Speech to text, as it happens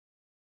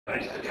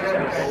I'm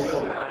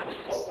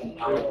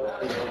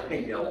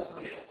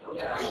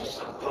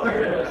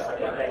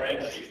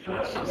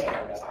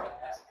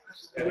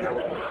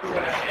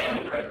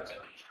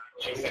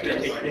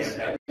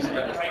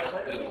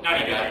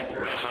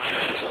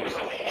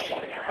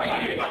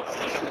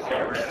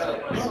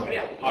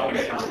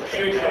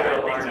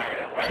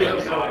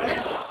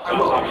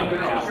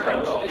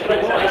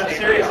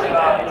serious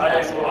about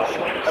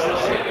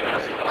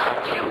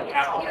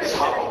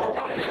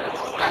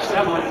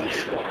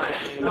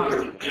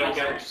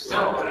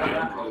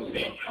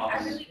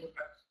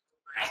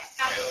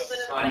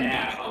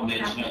I'll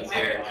mention it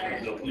there.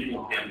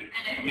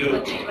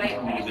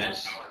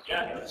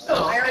 So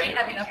I already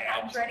have enough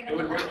problems writing on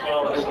the board.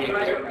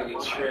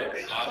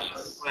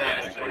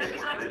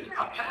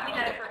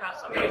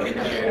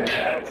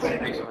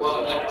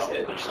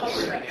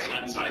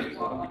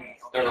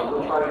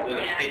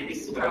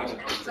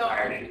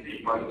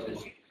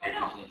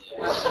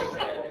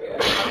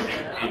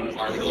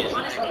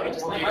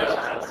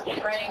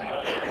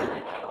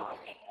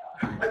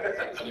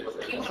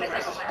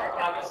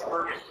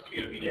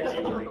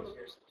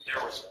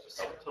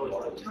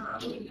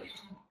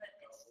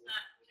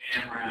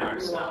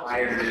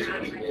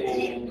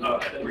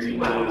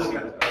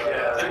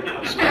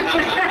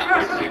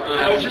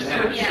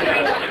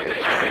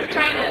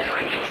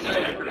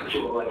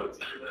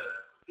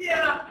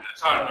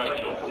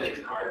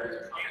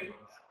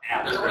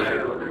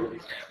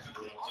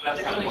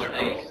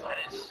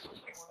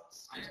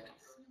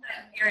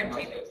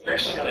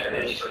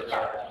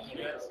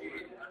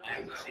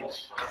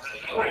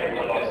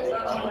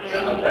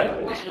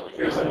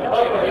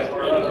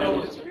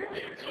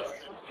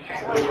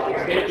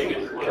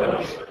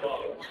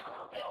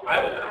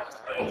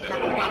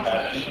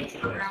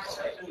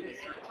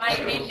 My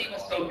main thing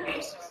was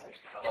focus.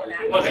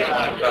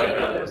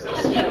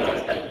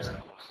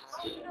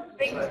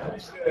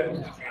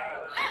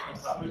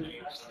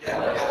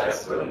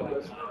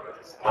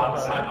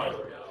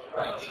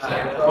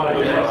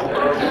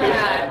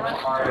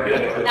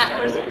 That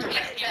person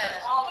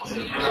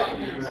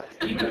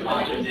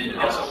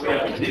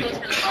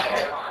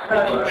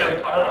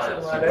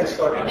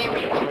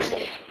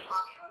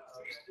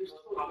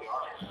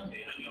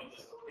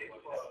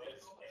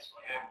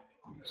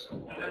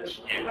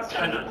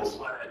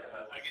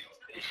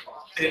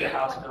the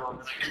house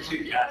bill, and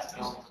 2 gas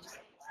bills.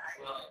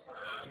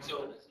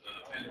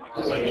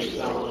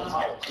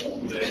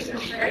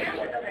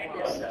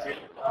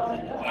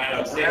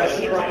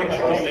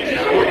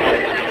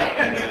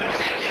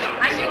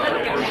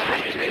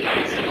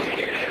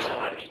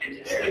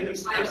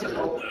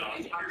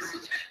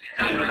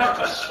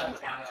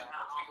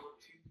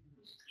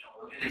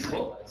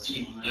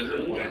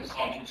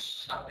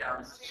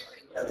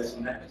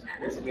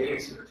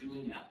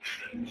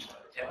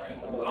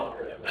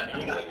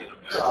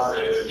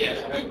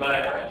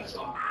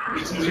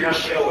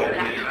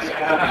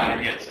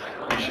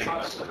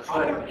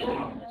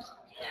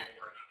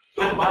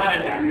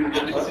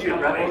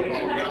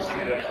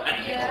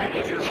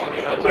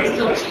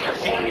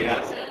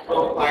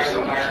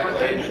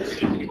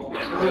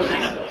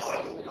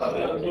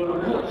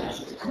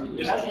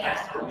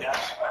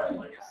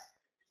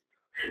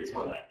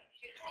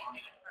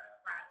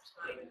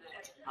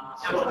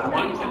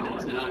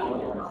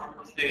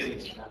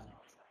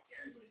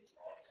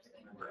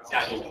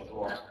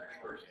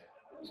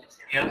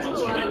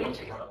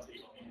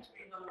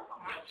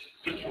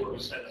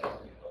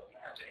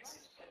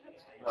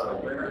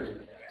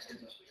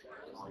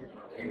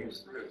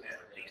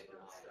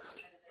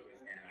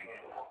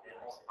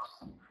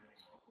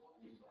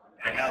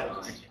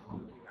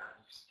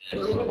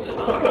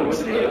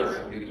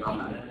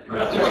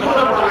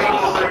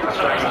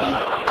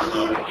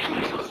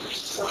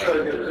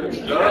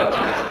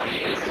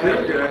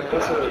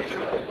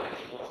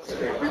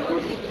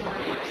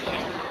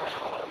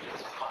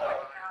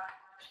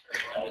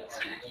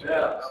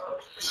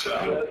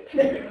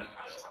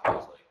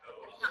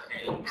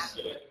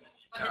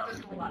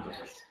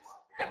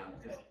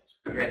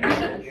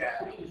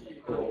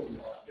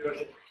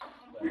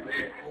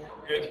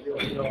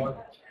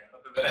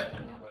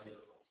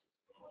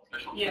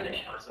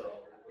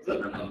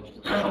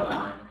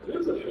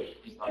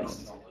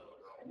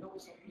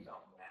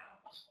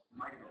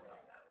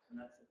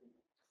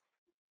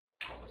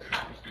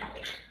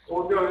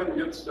 We'll go ahead and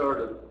get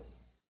started.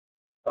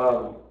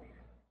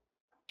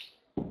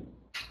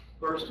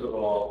 First of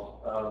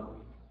all, I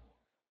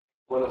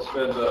want to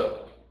spend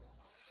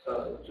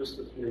just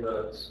a few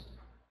minutes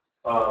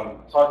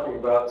talking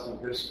about some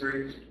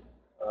history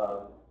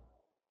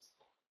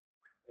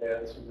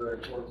and some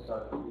very important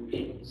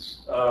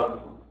contributions.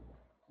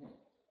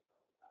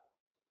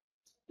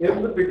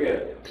 In the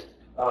beginning,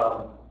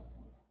 I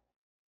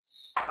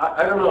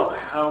don't know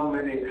how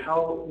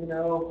you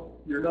know,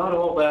 you're not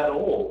all that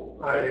old.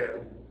 I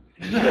am.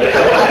 This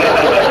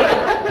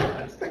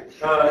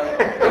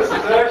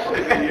is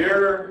actually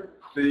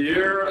the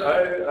year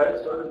I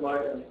started my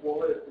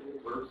employ at the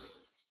university.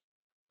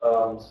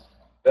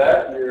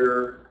 That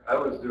year, I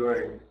was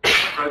doing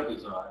print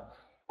design,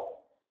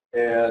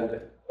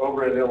 And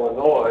over in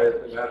Illinois,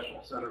 at the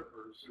National Center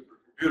for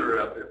Supercomputer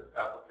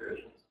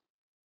Applications,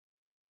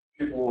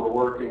 people were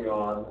working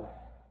on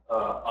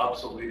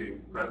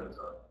obsoleting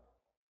prednisone.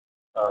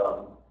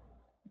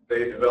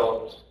 They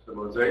developed the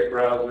Mosaic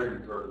browser.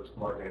 You've heard of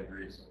Smart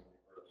Andreessen,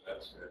 you've heard of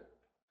Netscape.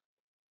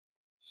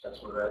 That's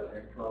where that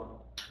came from.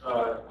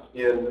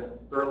 In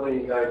early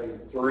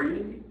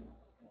 '93,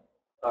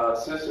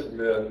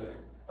 sysadmin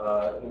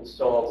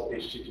installed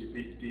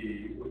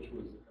HTTPD, which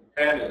was the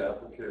companion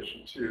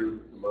application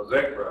to the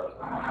Mosaic browser,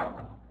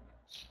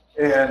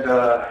 and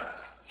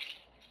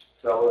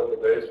fell in the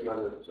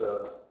basement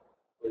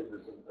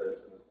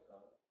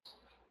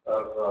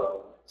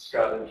of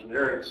Scott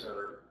Engineering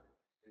Center.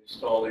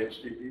 Installed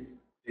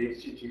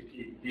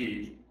HTTPD,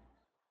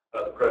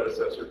 the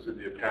predecessor to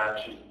the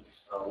Apache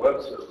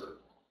web server,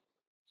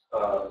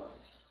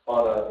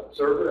 on a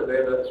server, and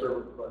named that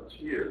server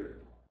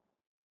Frontier.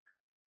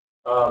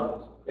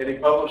 And he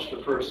published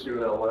the first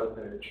UNL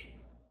webpage.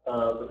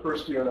 The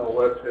first UNL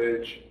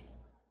webpage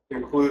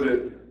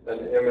included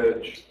an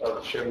image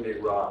of Chimney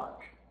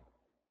Rock,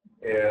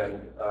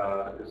 and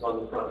it's on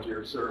the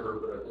Frontier server,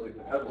 but I believe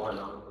the headline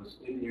on it was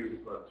 "In You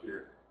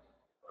Frontier."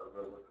 I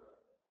remember that.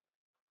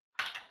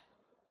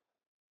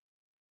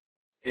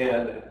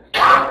 And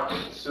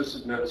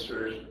system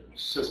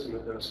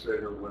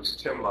administrator was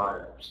Tim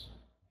Myers.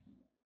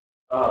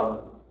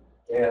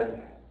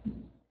 And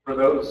for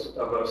those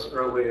of us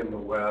early in the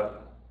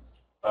web,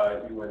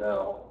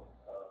 UNL,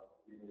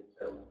 we knew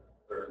Tim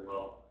very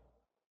well.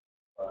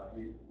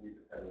 We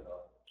depended on him.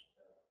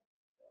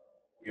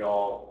 We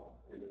all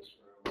in this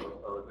room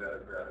owe a debt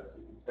of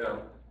gratitude to Tim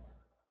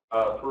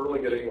for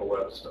really getting the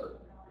web started.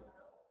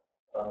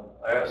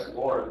 I asked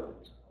Lauren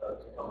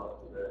to come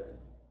up today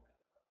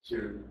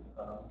to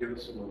give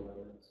us some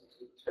remembrance of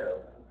Tim,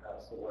 who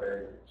passed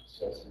away just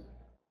yesterday.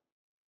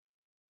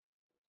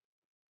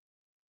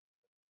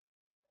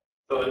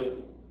 So,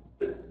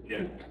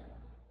 yeah,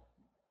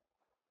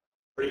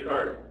 pretty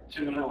hard.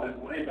 Tim and I went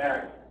way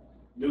back,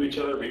 knew each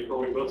other before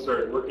we both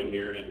started working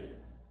here. And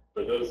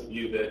for those of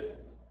you that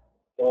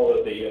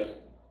follow the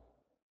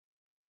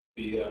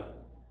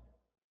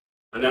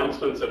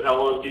announcements of how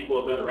long people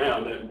have been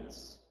around,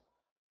 it's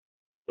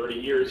 30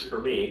 years for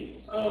me.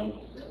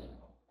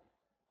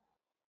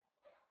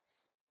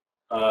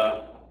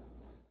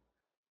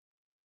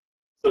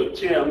 So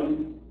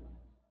Tim,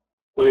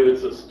 when he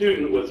was a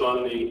student, was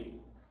on the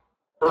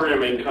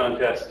programming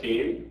contest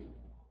team.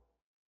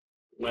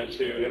 Went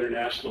to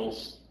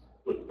internationals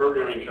with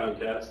programming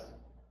contest.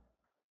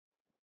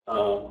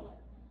 And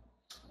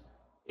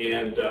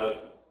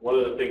one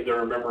of the things I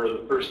remember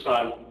the first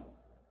time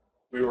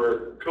we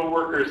were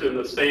co-workers in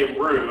the same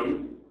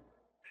room,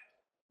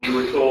 we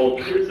were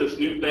told, here's this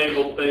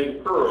newfangled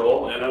thing,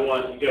 Perl, and I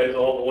want you guys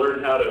all to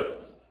learn how to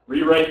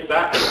rewrite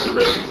backup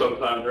scripts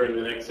sometime during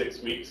the next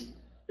 6 weeks.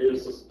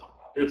 Here's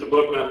a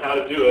book on how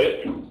to do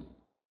it.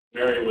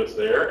 Mary was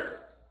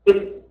there.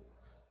 And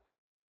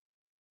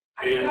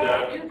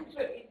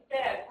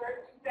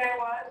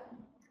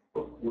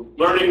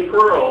learning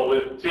Perl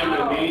with Tim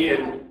and me,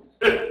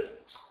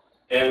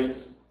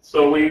 and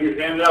so we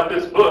handed out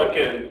this book,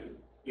 and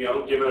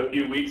given a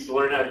few weeks to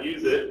learn how to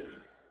use it.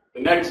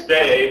 The next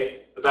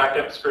day, the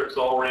backup scripts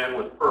all ran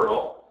with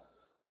Perl,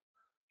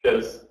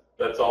 because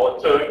that's all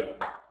it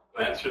took.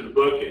 Glance through the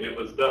book, and it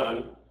was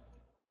done.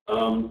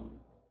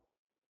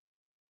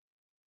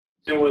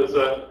 Tim was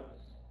an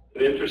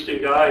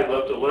interesting guy. He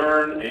loved to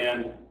learn,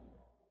 and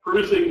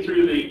perusing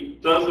through the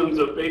dozens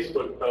of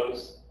Facebook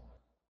posts,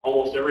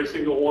 almost every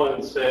single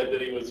one said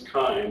that he was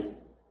kind.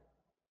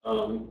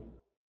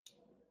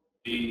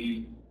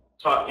 He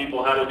taught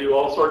people how to do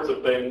all sorts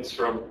of things,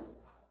 from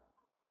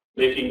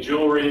making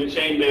jewelry and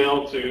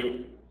chainmail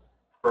to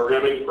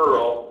programming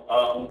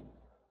Perl.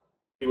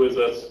 He was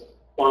a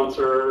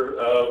sponsor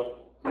of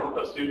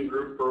a student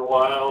group for a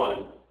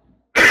while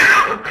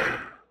and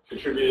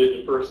contributed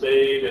to first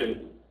aid.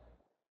 And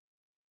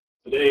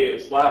today,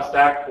 his last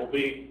act will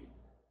be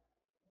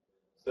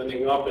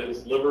sending up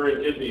his liver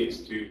and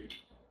kidneys to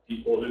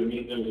people who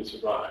need them to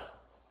survive.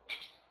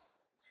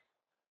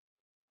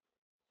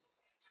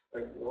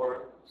 Thank you,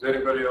 Laura. Does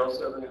anybody else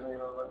have anything they'd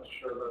like to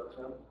share about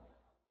Tim?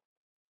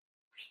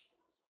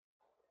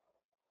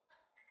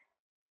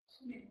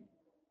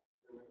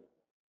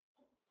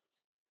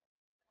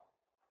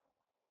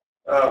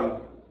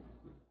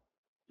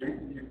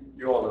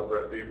 You all know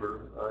Brett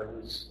Bieber.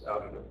 He's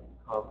out at a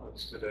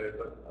conference today,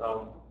 but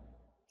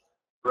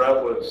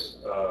Brett was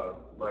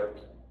my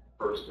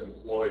first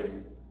employee.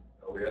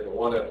 We had the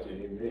one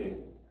FTE, me,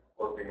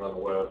 working on the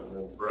web, and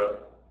then Brett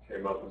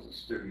came up as a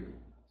student.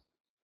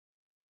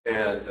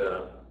 And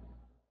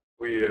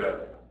we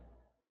were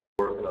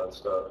working on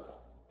stuff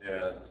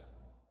and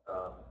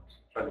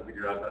trying to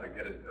figure out how to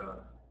get it done.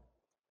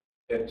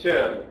 And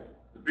Tim,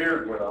 the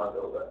beard went on to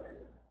about here.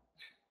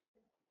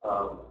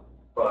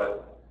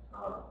 But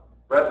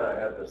Brett and I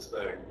had this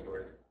thing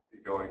where we'd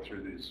be going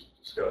through these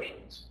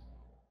discussions.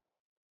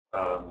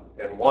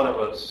 And one of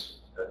us,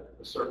 at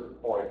a certain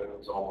point, and it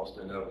was almost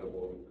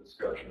inevitable in the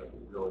discussion, if we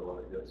really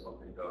want to get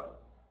something done,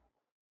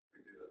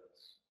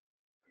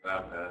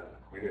 Not bad.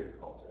 We didn't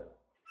call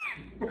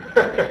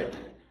that.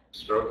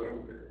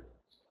 Stroking beer.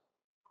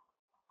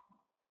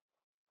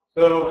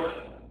 So,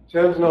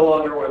 Tim's no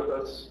longer with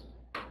us.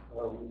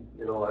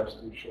 Life's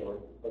too short.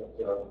 But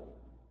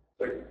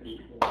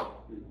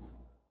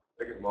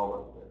take a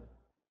moment there.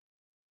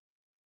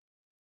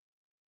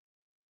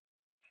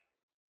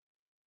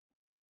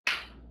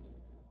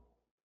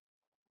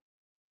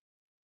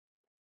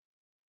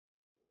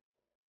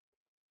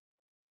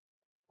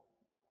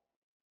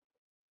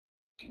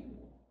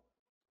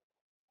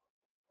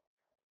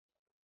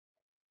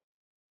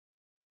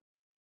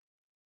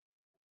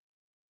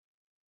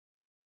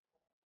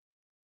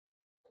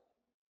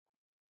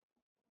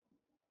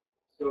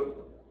 So,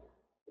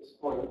 at this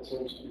point, it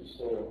seems too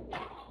soon.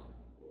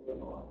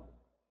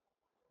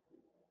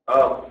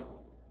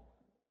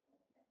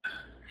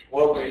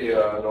 What we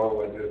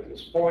normally do at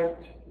this point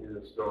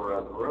is go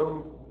around the room,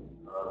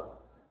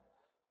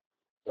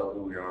 tell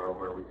who we are,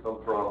 where we come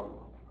from,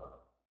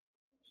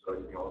 so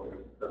you can all get a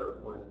better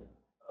point.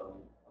 I'm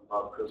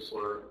Bob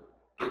Chrysler,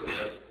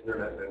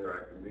 Internet and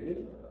Interactive Media,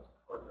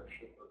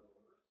 partnership with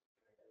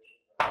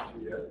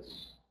ITS.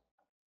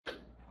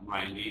 I'm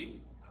Ryan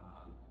Mead,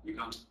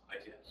 Recon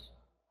ITS.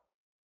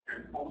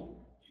 Aaron Coleman,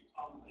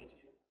 Utah ITS.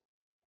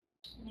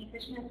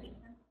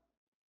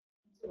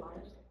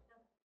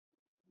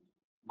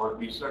 Mark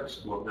Busak,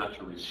 School of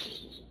Natural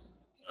Resources.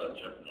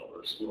 Jeff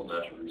Miller, School of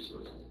Natural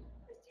Resources.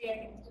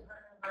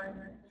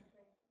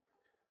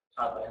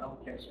 Todd Lano,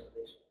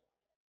 Conservation.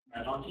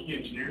 Matt Honky,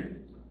 Engineering.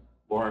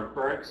 Lauren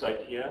Perks,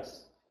 ITS.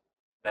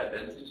 Matt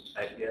Benson,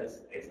 ITS.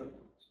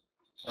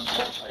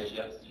 Asa.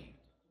 ITS.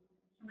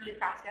 Emily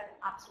Prescott,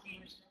 Office of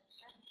University.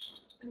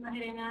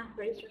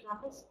 Registrar's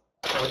Office.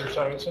 Roger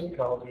Simonson,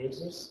 College of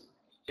Business.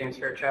 James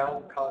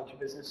Fairchild, College of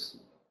Business.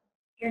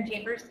 Karen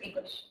Chambers,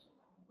 English.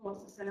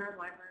 Melissa Center of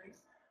Libraries.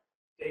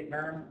 Dave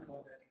Merriman,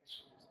 College of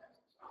Education.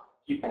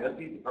 Keith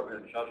Murphy, Department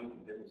of Accounting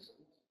and Business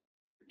Studies.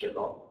 Get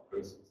all.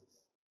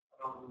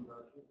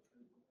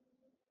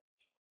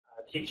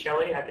 Keith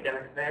Shelley,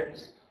 Academic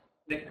Affairs.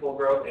 Nick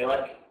Colgrove,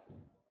 ALEC.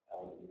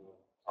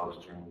 Thomas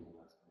Jones.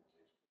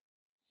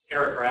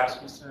 Eric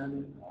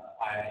Rasmussen,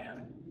 IIM.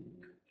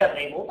 Kevin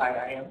Abel,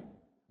 IIM.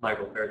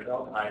 Michael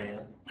Fairchild,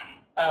 IAM.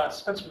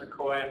 Spencer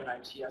McCoy, I'm an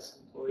ITS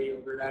employee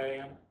over at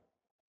IIM.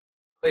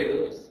 Clay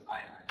Lewis,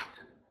 IIM.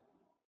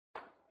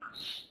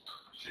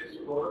 Chase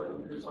Moore,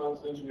 Computer Science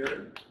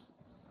Engineering.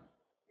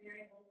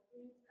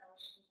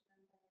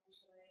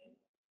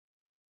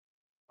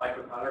 Mike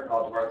O'Connor,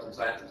 College of Arts and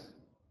Sciences.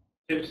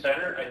 Tim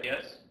Steiner,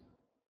 ITS.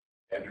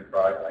 Andrew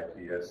Fry,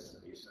 ITS,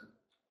 Easton.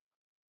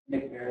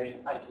 Nick Berry,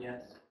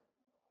 ITS.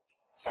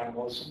 John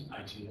Wilson,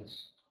 ITS.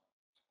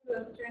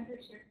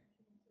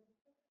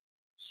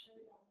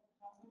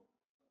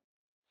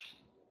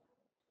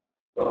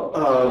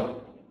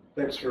 Well,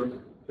 thanks for being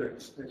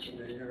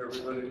here,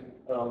 everybody.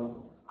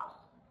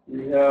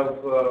 We have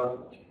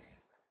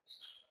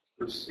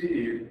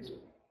received,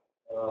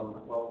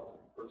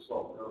 first of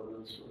all,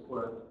 governance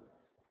report.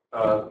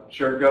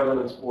 Shared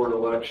Governance Board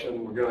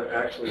election. We're going to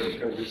it's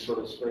going to be sort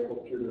of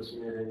sprinkled through this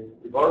meeting.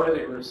 We've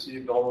already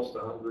received almost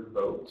 100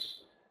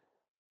 votes.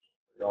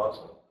 Pretty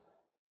awesome.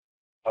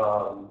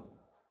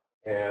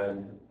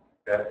 And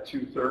at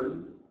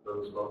 2:30,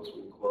 those votes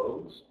will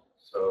close.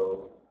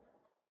 So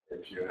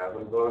if you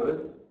haven't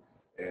voted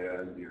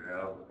and you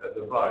have a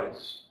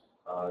device,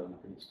 you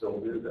can still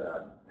do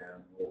that,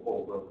 and we'll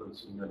hold open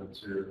some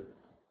minutes here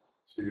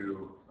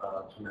to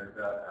make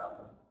that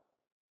happen.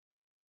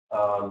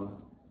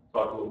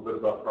 Talk a little bit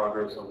about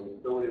progress on the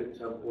affiliate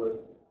template,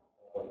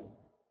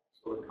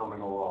 sort of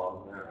coming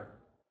along there.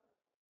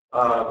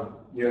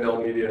 UNL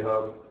Media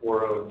Hub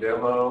 4.0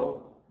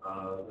 demo.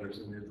 There's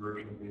a new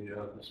version of Media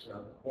Hub just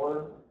around the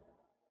corner.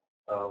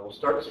 We'll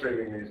start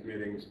streaming these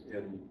meetings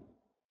in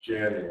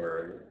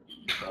January,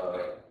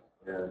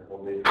 and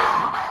we'll need to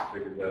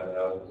figure that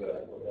out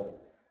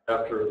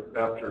exactly.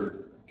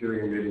 After doing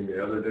a meeting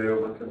the other day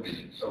over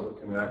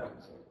Connect,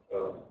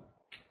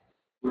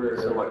 We're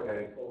somewhat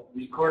painful.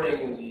 recording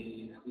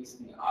at least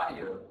the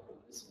audio of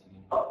this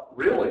meeting.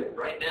 Really?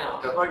 Right now.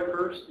 Have I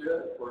cursed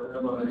yet, or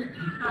am I?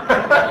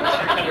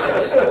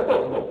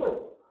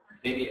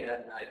 Maybe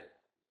at night.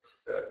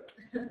 Okay.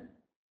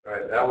 All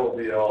right, that will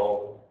be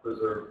all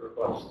preserved for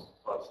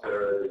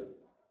posterity.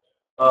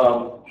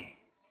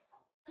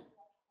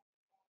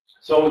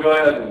 So we'll go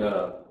ahead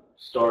and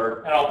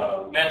start. And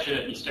I'll mention,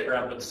 if you stick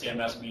around for the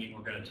CMS meeting,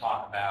 we're going to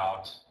talk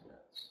about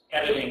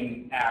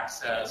editing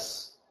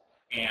access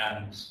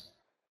and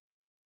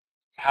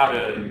how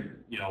to,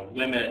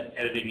 limit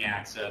editing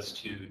access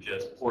to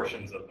just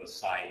portions of the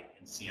site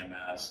in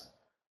CMS.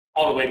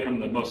 All the way from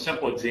the most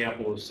simple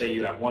example of, say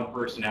you have one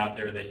person out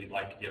there that you'd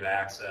like to give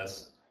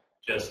access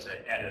just to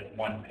edit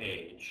one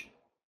page,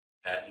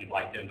 that you'd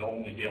like them to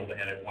only be able to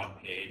edit one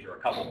page or a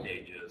couple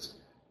pages,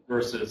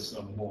 versus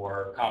some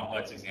more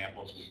complex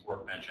examples with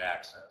workbench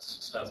access.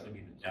 So that's going to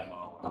be the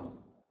demo of kind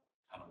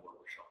of what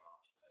we're showing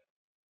off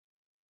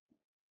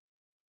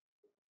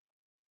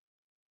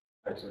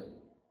today. Excellent.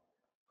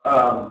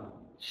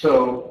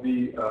 So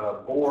the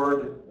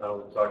board,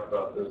 we talked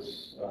about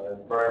this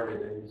in prior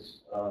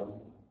meetings,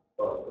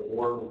 but the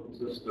board will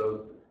consist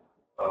of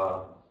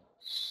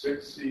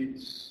 6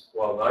 seats,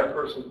 well,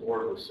 9-person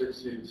board with 6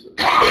 seats at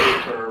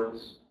 2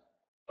 terms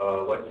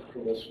elected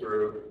from this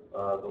group.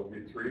 There'll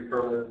be 3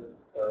 permanent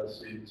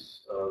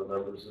seats,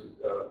 members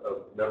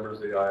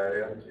of the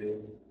IAM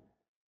team.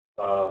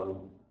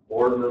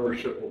 Board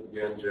membership will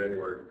begin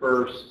January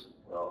 1st,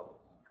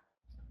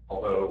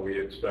 although we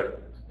expect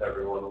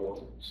everyone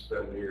will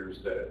spend New Year's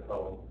Day at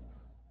home.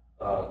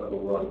 That'll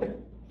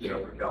run,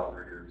 for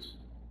calendar years.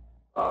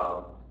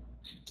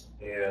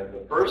 And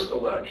the first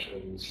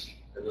elections,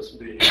 and this will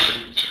be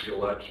the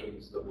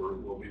elections that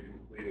we'll be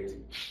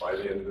completing by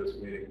the end of this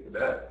meeting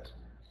today.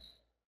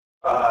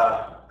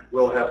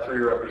 We'll have 3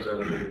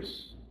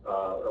 representatives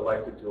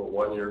elected to a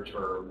 1-year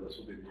term. This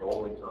will be the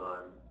only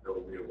time there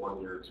will be a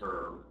 1-year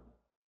term,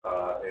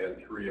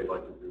 and 3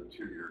 elected to a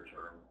 2-year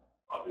term.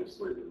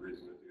 Obviously, the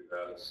reason to do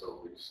that is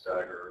so we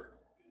stagger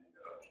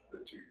the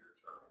 2-year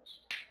terms.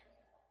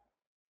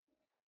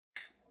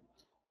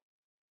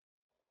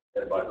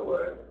 And by the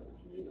way, if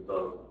you need to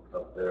vote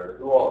up there,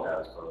 who all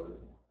has voted?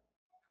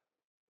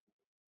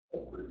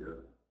 That's pretty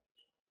good.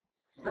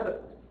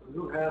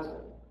 Who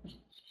hasn't?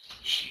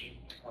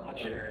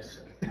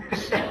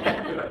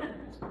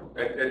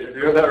 And you're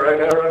doing that right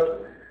now, right?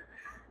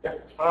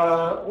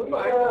 We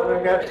might. I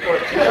got 14.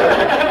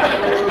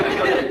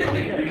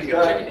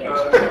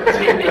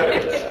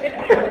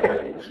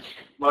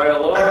 My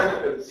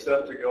alarm is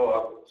set to go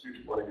off at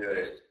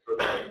 2:28 for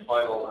the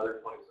final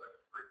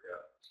 120-second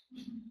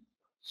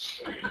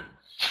freak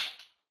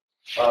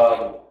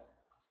out.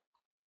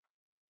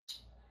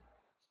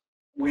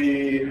 We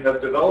have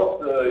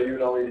developed the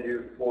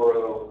UNLU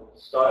 4.0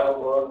 style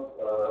book.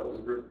 It was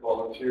a group of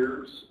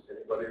volunteers.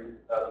 Anybody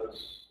out of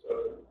this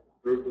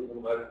group was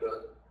invited to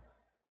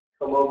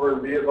come over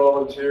and be a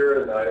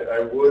volunteer, and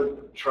I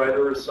would try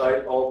to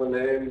recite all the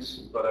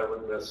names, but I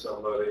would miss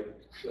somebody.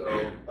 So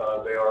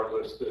they are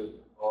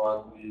listed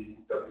on the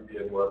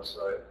WDN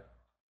website.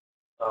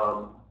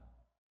 I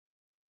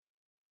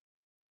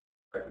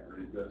can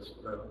read this.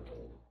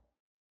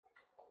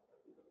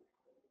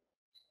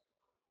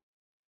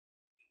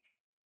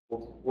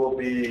 We'll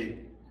be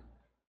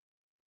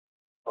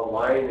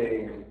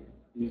aligning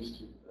these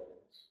 2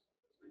 things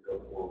as we go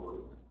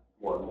forward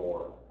more and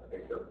more. I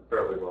think they're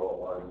fairly well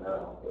aligned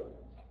now, but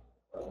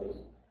let's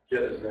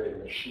get as many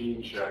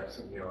machine checks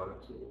in the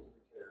audit tool as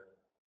we can.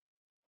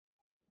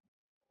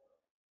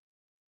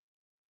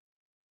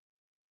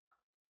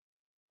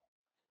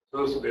 So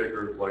this will be a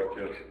group like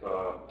this.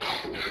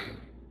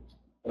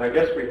 And I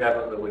guess we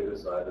haven't really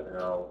decided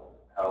how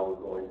we're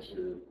going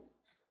to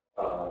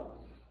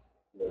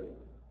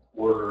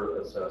order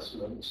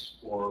assessments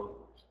for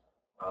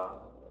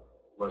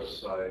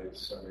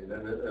websites. I mean,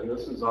 and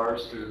this is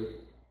ours too.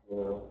 The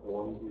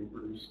ones we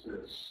produce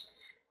too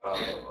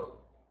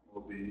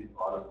will be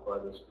audited by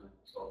this group.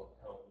 So,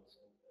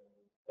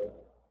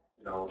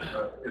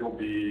 it'll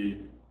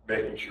be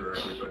making sure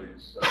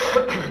everybody's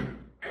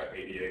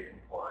ADA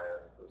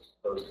compliant.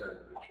 Those kinds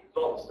of issues.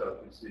 All the stuff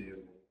you see in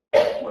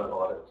the web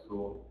audit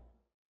tool.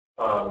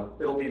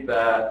 It'll be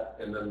that,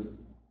 and then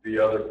the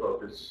other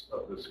focus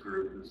of this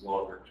group is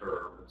longer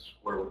term. It's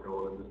where we're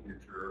going in the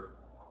future.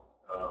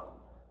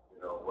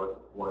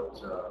 What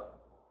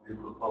new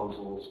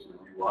proposals for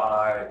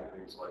UI and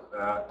things like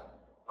that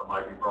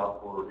might be brought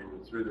forward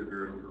either through the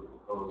group or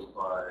proposed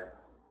by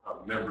a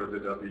member of the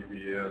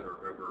WDN or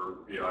a member of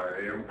the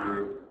IAM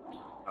group.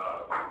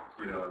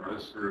 And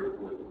this group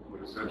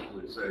would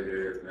essentially say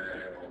yea or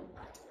nay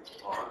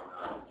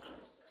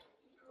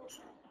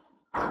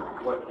on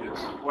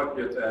what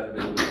gets added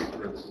in.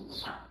 For instance,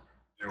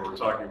 we're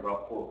talking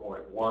about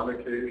 4.1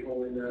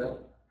 occasionally now.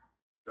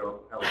 So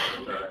how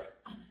much that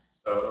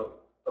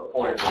a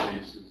point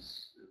release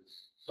is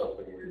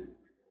something we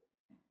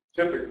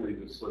typically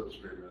just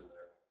slipstream in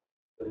there.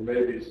 There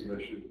may be some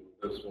issues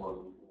with this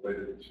one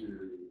related to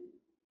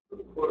the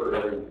footer,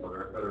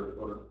 header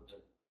footer.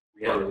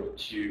 We have to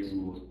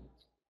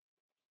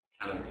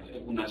kind of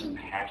implement some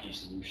hacky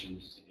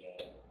solutions to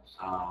get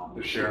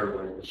the share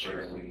link.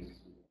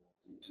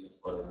 To the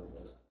footer.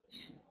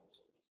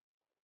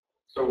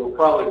 So we'll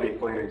probably be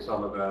cleaning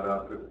some of that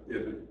up.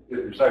 If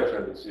your site's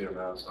running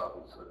CMS,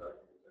 obviously that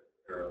can be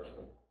taken care of,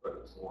 but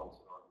it's the ones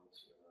that aren't in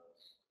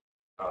CMS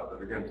that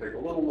are going to take a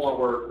little more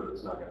work, but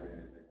it's not going to be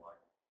anything like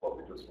what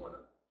we just went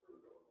through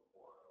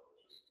before. It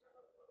was just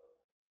kind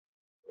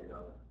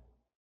of,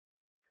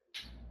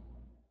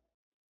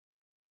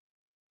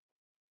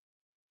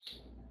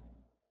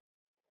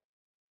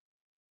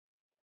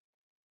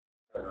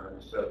 I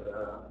already said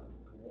that.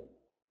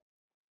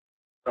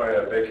 Oh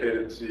yeah,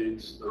 vacated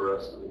seats. The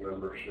rest of the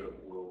membership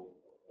will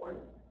appoint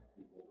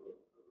people to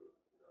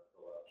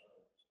fill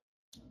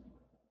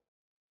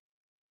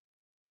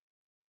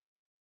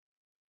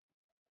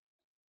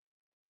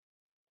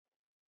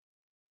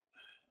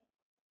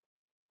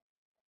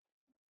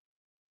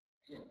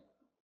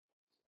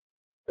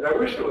out And I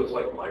wish it was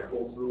like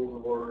Michael's rules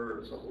of order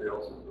or somebody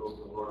else's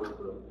rules of order,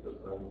 but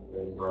I'm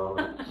named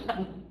Robert.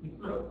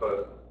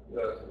 But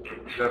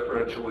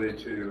deferentially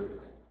to, I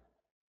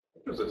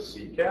think it was a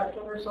sea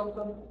captain or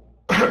something?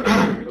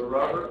 The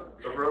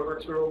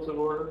Robert's rules of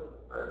order?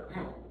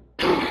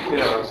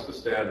 It's the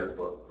standard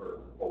book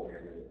for holding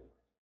a meeting.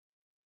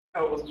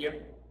 Oh, it was you?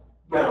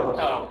 No.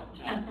 Oh.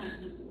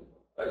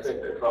 I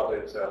think they probably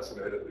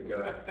assassinated the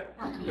guy.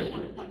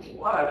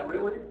 What,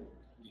 really?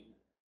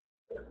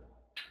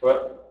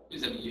 What? It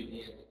was a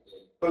mutiny.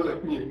 Was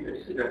it me?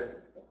 Yeah.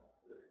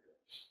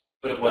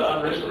 But it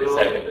was originally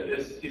seconded.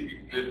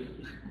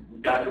 The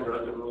guy who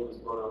wrote the rules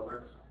is going on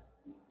there.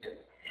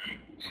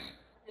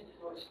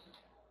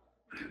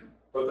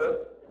 What's that?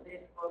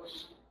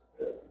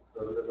 Yeah,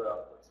 voted it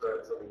out. That's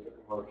right, so we took a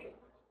motion.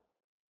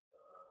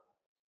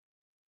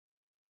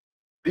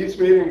 These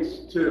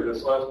meetings, too,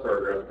 this last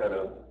paragraph kind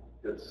of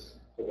gets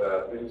to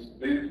that. These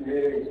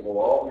meetings will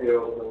all be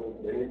open.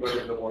 Anybody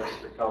that wants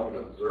to come and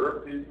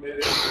observe these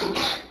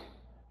meetings,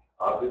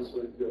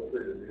 obviously feel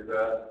free to do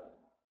that.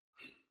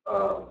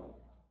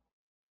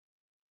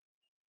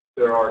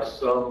 There are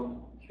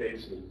some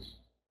cases,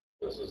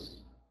 this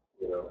is,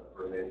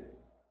 for any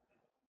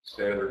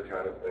standard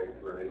kind of thing,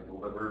 for any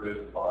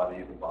deliberative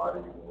body, the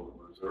body will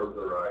reserve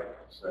the right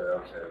to say,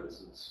 okay,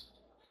 this is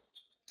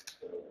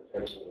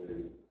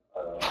potentially,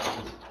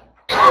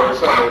 there are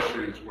some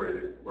issues where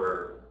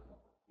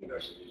you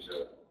need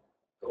to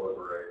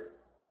deliberate in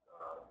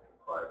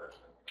private.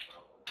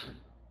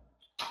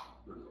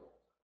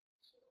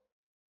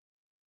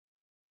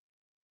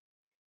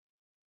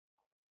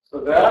 So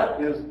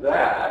that is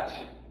that.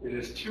 It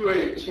is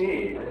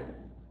 2:18.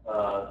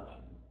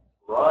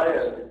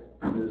 Ryan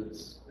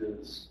is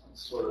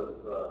sort of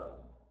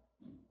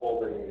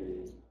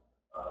holding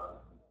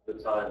the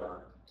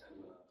timer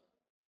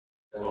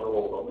and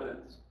little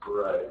minutes.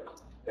 Right.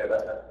 And I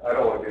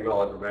don't want to be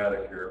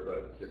melodramatic here,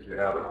 but if you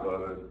haven't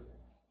voted,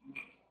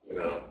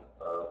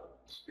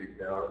 speak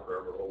now or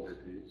forever hold your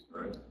peace.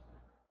 Right.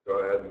 Go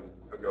ahead and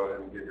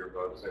get your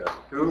votes in.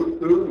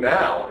 Who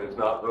now is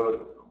not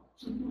voting?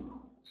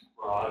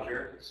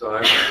 Roger.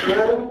 Simon.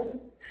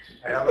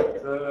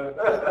 haven't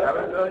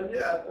done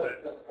yet.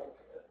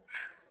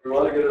 We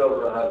want to get it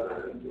over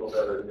 100 and feel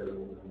better.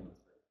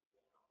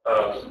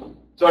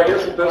 So I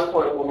guess at this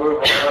point we'll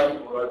move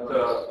on, but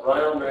Ryan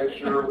will make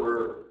sure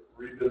we're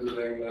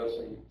revisiting this,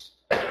 and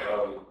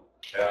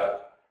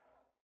at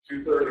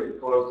 2:30 we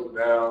close it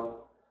down.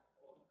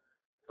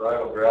 Ryan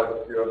will grab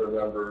a few other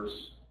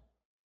members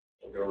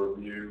and go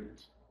review,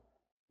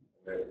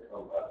 and then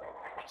come back.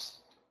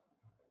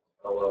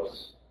 Tell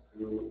us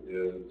who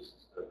is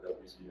the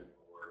WDN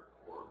board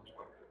for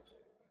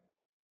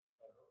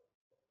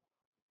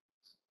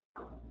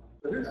 2015.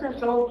 So who's going to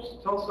tell us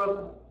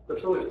about the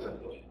affiliate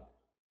template?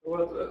 Who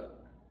was that?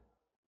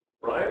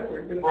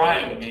 Brian?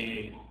 Brian,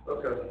 me.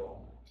 Okay.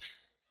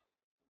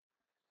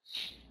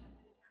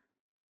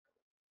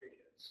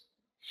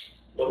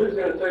 Well, who's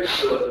going to take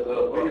the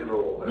lead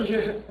role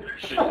then?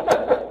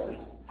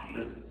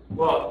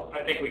 Well,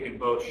 I think we can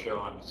both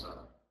show him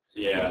some.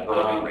 Yeah,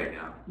 right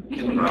now.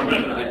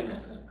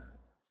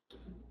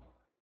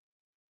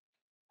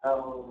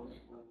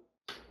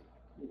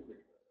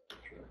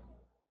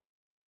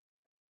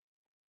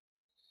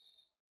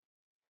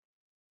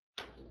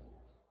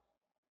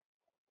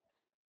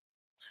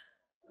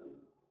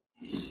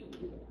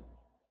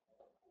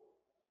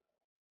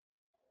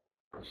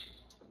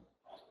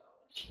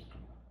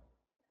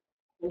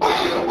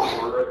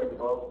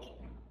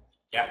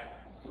 Yeah.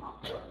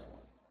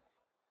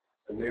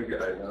 The new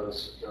guy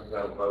knows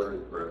how buttery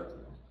bread.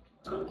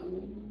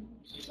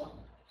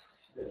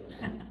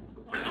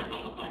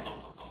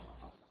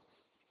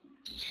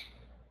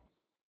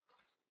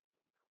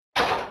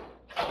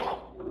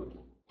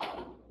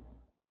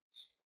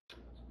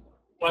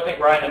 Well, I think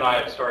Ryan and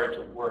I have started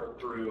to work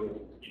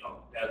through,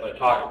 as I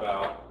talked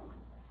about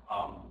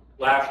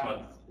last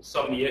month,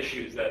 some of the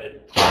issues that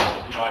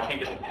I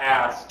think in the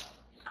past,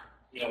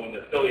 when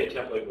the affiliate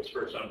template was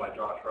first done by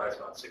Josh Rice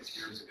about 6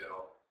 years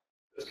ago,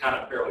 it was kind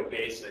of fairly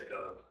basic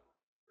of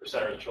for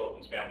Center of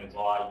Children's Families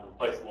Law, you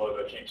replace the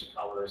logo, change the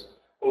colors.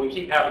 But we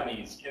keep having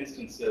these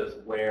instances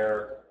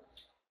where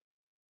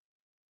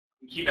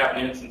of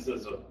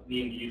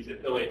needing to use the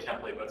affiliate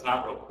template, but it's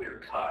not real clear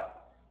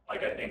cut.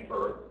 Like I think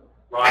for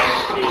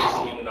Ryan's case,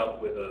 he ended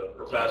up with a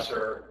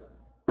professor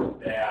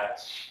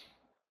that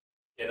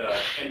in a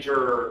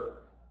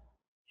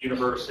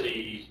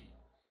inter-university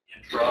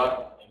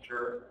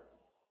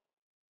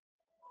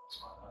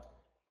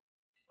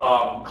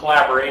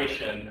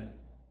collaboration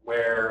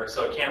where,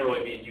 so it can't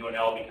really be a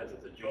UNL because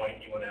it's a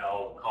joint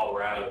UNL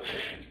Colorado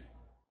thing,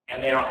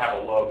 and they don't have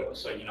a logo.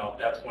 So,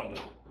 that's one of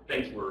the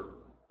things we're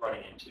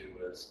running into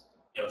is,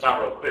 it's not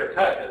real clear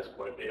cut because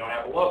what if they don't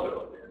have a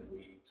logo? Then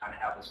we kind of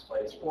have this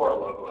place for a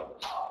logo at the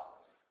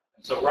top.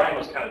 And so Ryan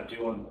was kind of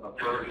doing a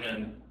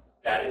version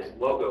that is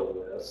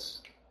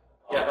logo-less.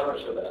 Yeah, how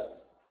much of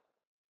that?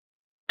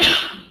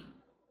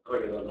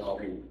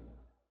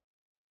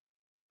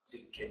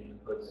 Can you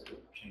put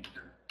change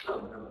there?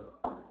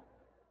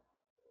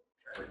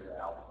 for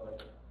your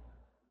output.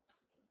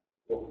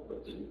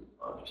 What did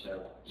just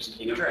have? Just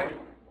keynote? Drag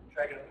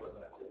it up a little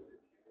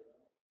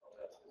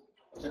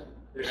bit.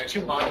 There's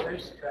two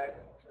monitors. Drag.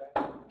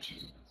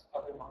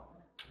 Other monitor.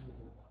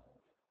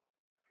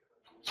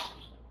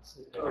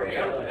 There we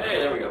go. Hey,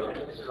 there we go.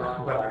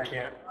 But I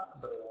can't.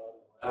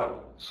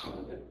 Oh.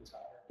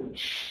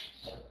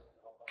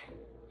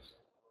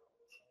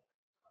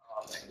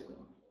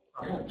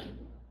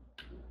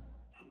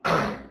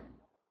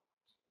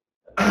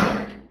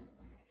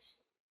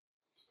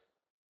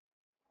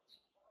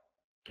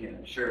 Yeah,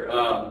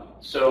 sure.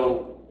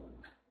 So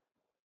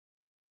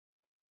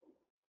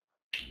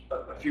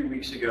a few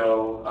weeks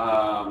ago,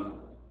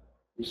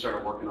 we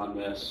started working on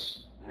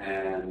this,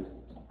 and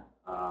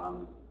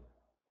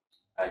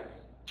I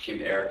came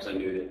to Eric because I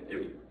knew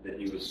that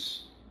he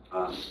was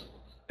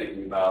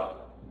thinking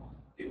about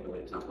the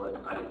affiliate template.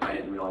 I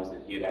didn't realize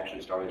that he had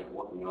actually started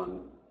working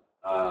on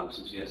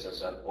some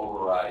CSS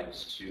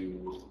overrides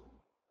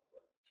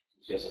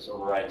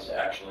to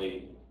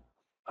actually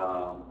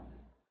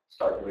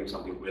start doing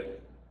something with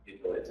the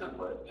affiliate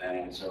template.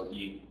 And so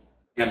he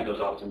handed those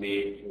off to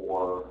me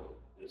for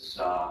this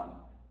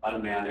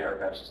unmanned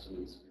aircraft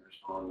systems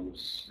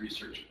response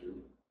research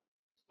group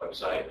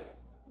website.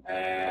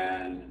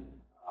 And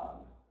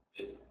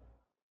it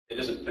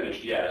isn't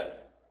finished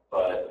yet,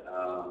 but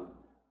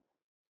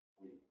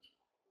we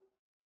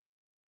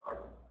are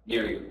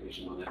nearing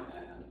completion on it.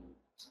 And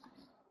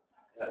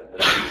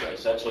it's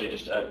essentially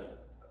just a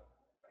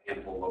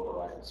handful of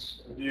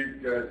overrides. Have you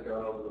guys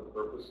gone over the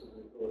purpose of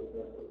the affiliate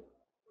template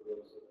for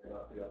those that may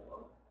not be up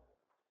on?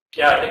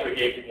 Yeah, I think we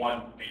gave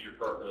one major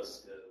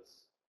purpose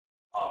is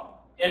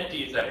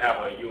entities that have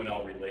a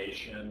UNL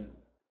relation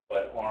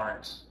but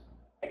aren't,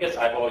 I guess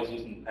I've always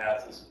used in the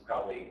past, this is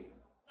probably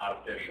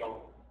not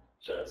official,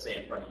 to say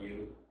in front of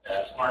you,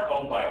 that aren't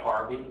owned by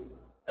Harvey.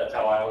 That's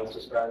how I always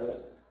describe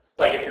it. It's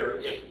like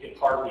if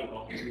Harvey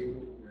owns you,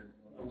 you're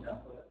in the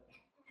template.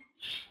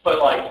 But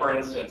like, for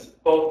instance,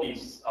 both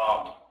these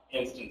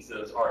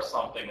instances are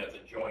something that's a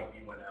joint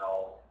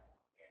UNL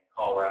and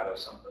Colorado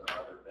something or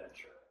other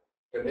venture.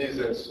 In these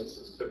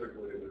instances,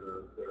 typically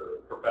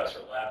they're Professor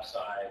lab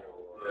side or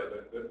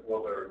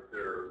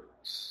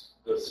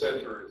the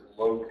center is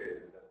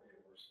located at the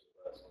University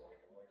of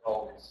Wesleyan. Like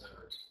all these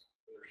centers,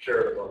 they're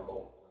shared among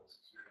multiple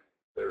institutions.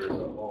 There is a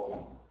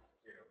home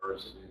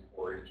university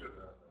for each of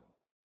them.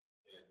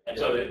 and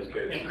so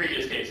in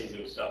previous cases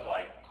it was stuff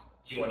like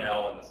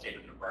UNL and the state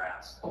of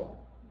Nebraska,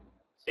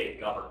 state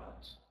government.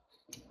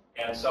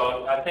 And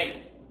so I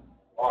think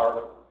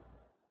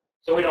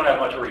so we don't have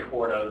much to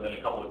report other than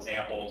a couple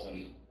examples.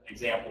 And an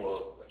example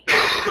of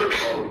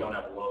we don't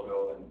have a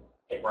logo, and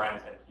hey,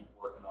 Brian's going to keep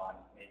working on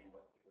maybe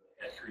what to do with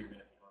the head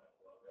treatment if you don't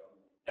have a logo.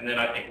 And then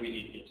I think we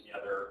need to get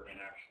together and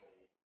actually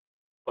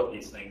put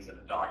these things in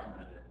a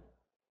documented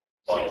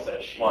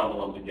CSS sheet.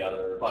 Bundle them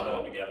together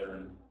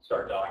and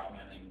start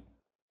documenting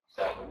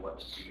exactly what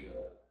to do to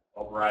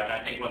override. And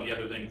I think one of the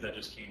other things that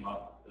just came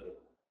up,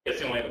 I guess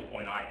the only other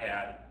point I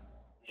had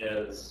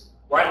is,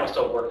 Brian will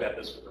still work at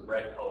this with the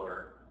red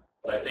color,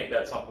 but I think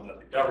that's something that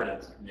the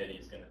governance committee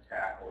is going to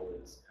tackle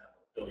is kind of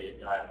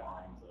affiliate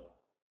guidelines of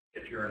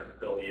if you're an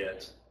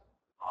affiliate,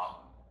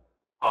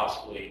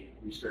 possibly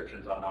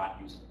restrictions on not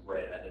using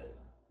red.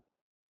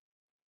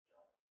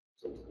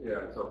 So, yeah,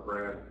 it's a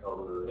brand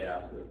color.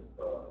 Yeah. If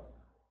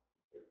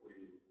we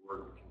were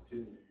to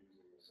continue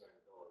using the same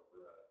color for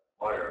that,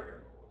 my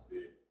argument would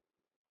be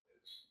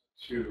it's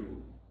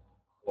too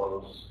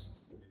close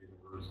to the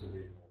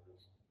university and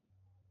just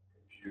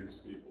confuse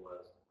people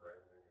as to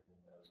branding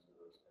and as to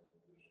those kinds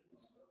of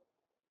issues.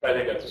 I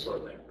think that's the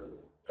sort of thing for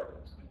the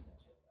governance committee.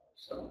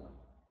 So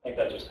I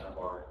think that's just kind of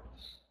our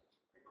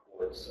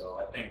record. So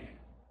I think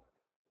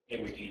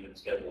maybe we can even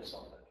schedule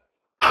something.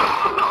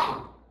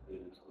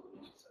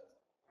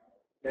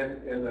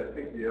 And I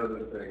think the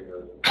other thing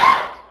that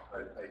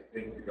I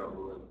think the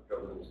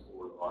governance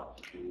board ought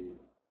to be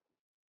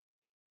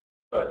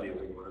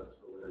dealing with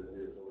related to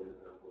the affiliate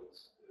templates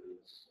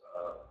is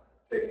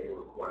taking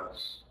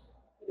requests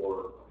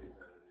for these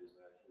entities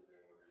and actually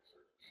doing the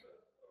research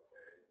that,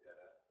 okay, yeah,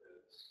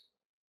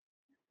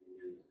 you can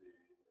use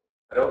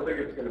I don't think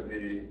it's going to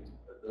be,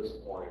 at this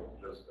point,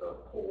 just a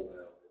pull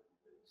down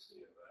in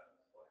CMS,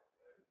 like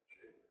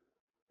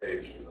a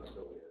page to an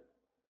affiliate.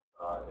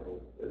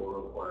 It'll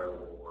require a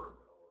little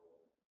work, a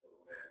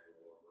little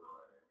manual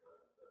overriding that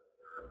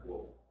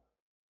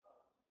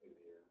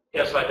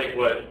Yeah, so I think the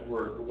way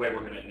we're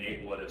going to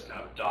enable it is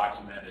kind of a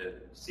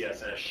documented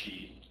CSS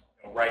sheet.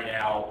 Right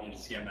now in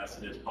CMS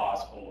it is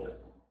possible if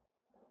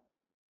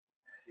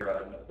you're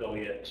an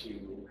affiliate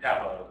to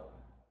have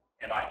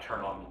and I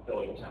turn on the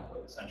affiliate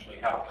template, essentially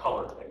have a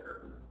color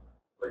picker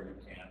where you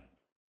can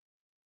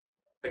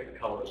pick the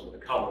colors with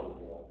the color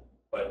wheel.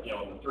 But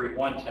in the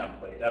 3.1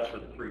 template, that's for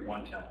the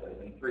 3.1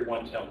 template. In the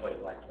 3.1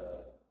 template, like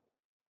the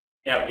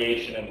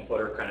navigation and the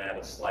footer kind of have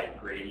a slight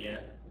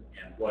gradient.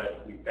 And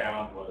what we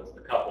found was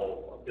the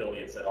couple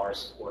affiliates that are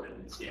supported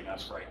in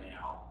CMS right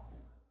now,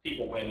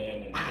 people went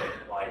in and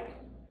picked like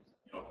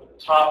for the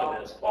top of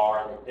this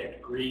bar, they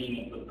picked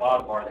green, and for the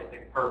bottom bar, they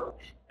picked purple.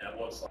 And it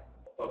looks like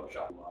a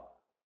Photoshop up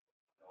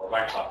or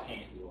Microsoft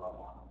Paint blew up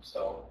on them.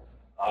 So,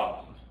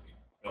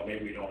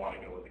 maybe we don't want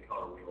to go with the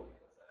color wheel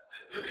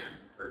because that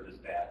hurt as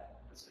bad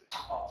as it's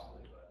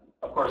possibly.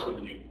 But of course, with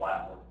the new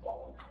platform, it's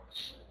all in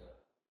course.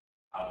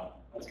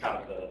 That's kind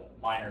of the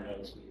minor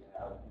notes we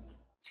have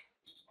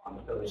on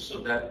the village. So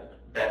that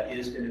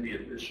is going to be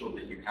official,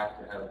 that you have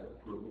to have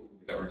approval from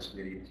the governance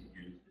committee to use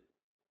the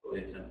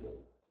affiliate template?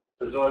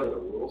 There's already a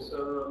rule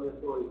center on the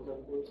affiliate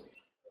template,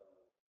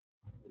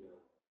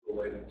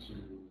 related to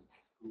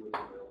who is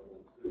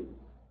available to,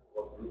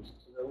 what groups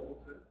it's available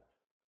to.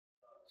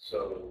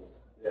 So,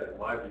 yeah, in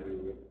my view,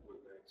 it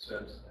would make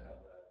sense to have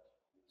that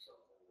be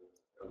something that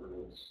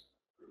everyone's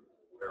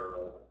aware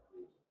of.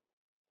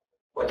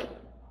 But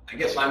I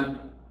guess I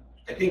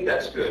think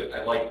that's good.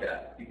 I like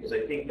that because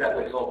I think that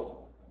would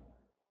help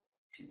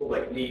people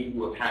like me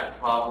who have had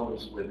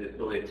problems with the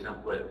affiliate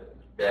template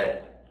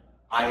that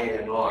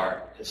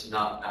IANR has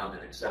not found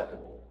it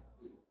acceptable.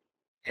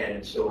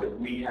 And so if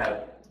we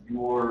have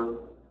your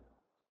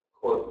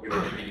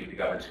meeting, the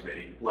governance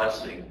committee,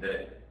 blessing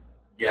that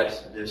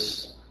yes,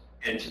 this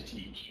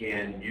entity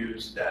can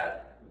use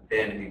that,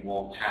 then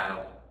we'll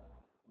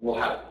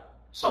have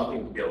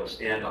something to be able to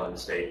stand on and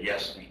say,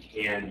 yes, we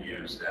can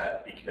use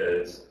that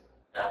because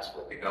that's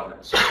what the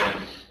government. So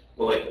then,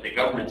 well, like the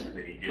governance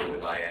committee deal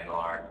with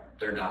INR,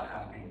 they're not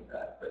happy with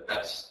that. But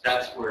that's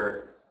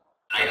where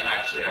I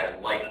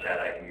like that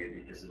idea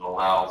because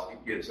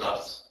it gives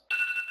us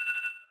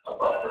a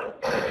buffer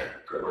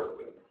to work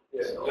with.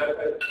 Yeah, so I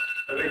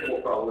think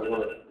we'll probably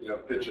want to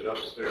pitch it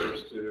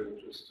upstairs to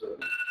just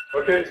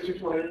okay, it's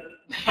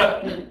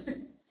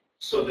 2:20.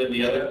 So then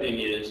the other thing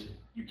is,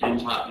 you've been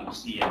talking to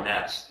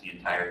CMS the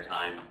entire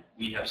time.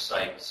 We have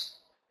sites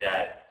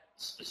that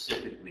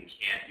specifically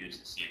can't use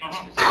the CMS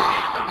because they're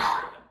database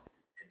driven.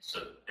 And so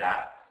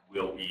that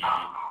will be,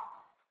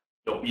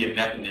 there'll be a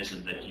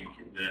mechanism that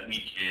we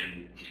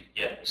can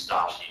get the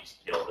stop sheets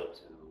tailored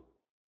to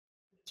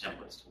the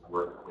templates to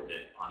work with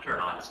it on a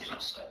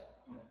non-CMS site.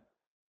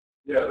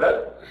 Yeah,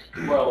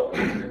 well,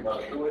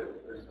 about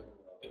affiliate, there's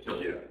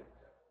Affiliate.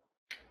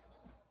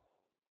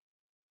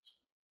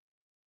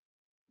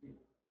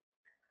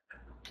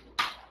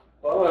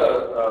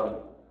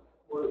 Well,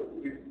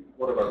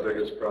 one of our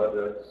biggest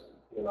projects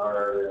in our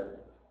area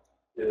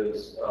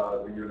is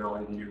the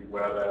UNLU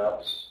web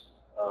apps.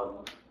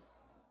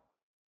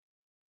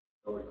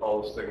 We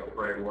call this thing a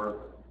framework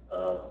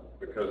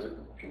because it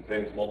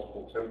contains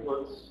multiple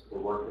templates. We're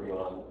working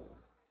on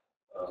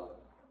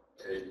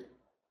a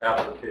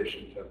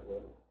application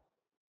template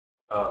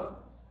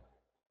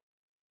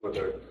with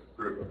a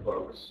group of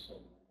folks. And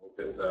we'll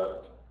get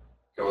that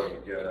going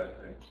again, I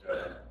think,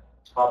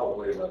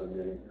 probably another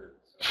meeting here.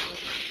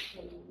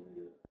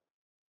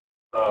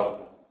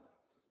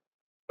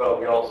 But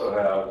we also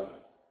have,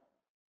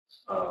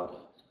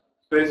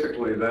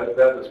 basically that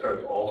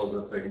describes all of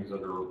the things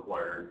that are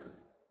required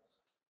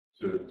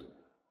to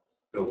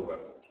build a web.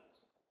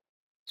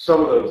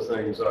 Some of those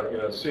things are,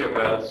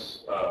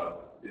 CMS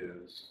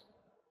is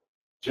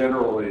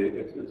generally,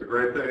 it's a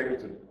great thing,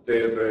 it's a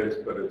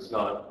database, but it's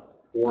not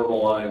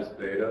formalized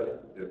data.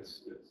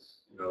 It's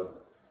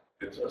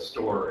a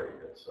story.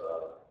 It's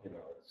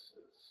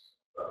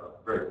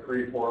very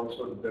free-form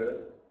sort of data.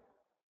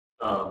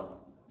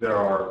 There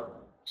are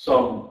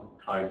some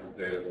kinds of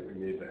data that we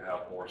need to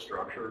have more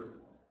structured.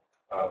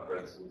 For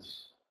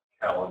instance,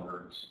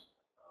 calendars,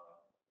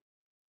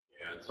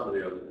 and some of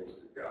the other things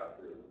we've got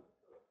here.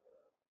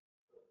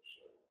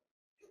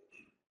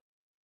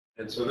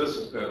 And so this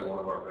has been one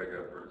of our big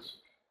efforts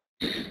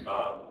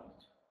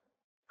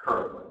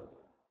currently,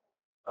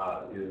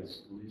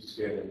 is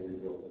rescanning and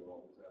rebuilding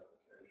all these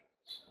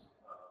applications.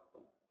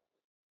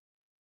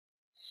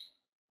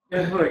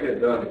 And when I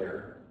get done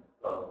here,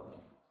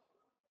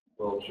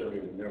 we'll show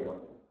you the new one.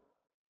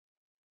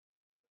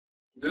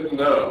 Didn't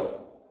know,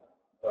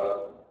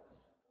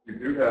 we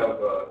do have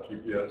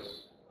GPS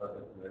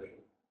information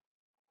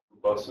for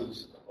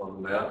buses on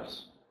the maps.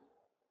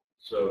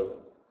 So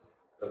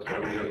that's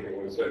what we're doing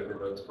when we say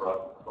prevents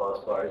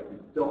crossbite. You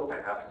don't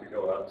have to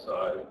go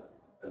outside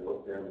and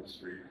look down the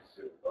street to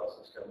see if the bus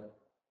is coming.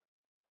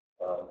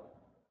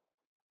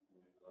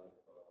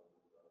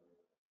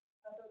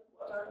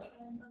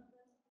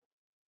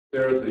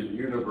 They're the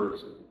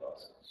university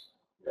buses.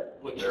 Yeah,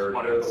 which They're is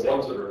one the of the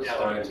ones that are yeah,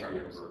 assigned they're to the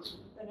service. university.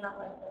 They're not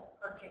like the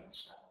parking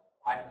shuttle.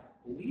 I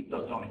believe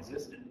those don't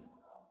exist anymore.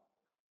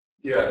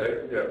 Yeah,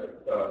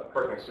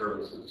 parking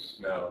services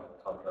now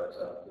contracts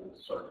out to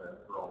Sargent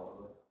for all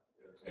of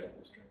the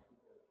campus.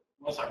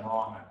 Unless I'm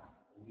wrong, I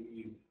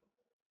believe,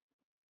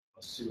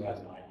 Sue has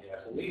an idea,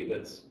 I believe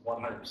it's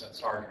 100%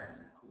 Star Trek.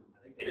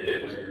 It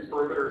is.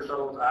 Perimeter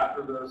shuttles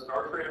after the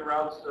Star Trek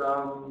routes,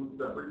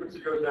 the frequency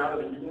goes down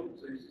in the evening,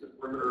 so you see the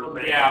perimeter.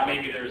 But yeah,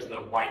 maybe there's the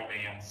white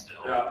band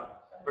still. Yeah,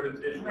 but it's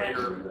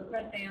later.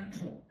 Red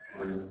bands.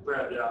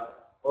 Red, yeah.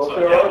 Well, So, if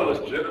there yeah, are those-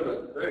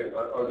 legitimate things,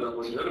 are there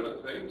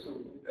legitimate things that we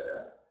need to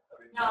add?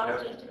 No,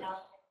 it's just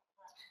enough.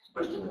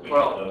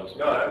 Well,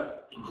 no,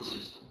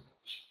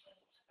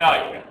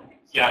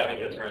 Yeah, I think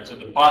that's right. So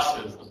the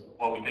buses,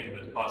 what we think of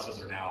as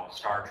buses are now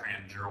Star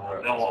Tran,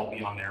 Jewel. They'll all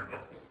be on there,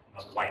 but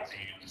the flight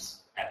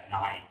vans at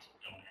night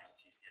don't have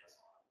GPS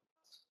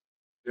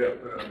on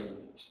them. Yeah, I mean,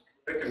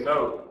 take a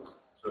note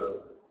to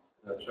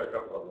check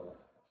up on that.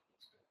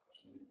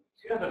 Do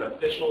you have an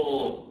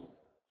official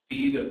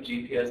feed of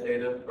GPS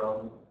data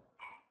from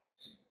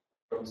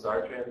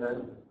StarTran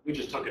then? We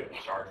just took it from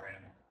Star Tran.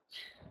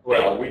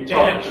 Well, we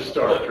talked to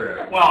Star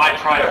Trek. Well, I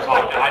tried to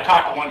talk to. I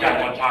talked to one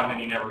guy one time, and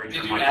he never Did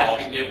returned you my ask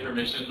calls. and get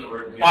permission,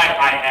 or? Well,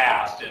 I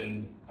asked,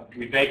 and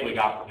we vaguely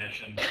got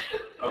permission.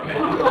 Okay.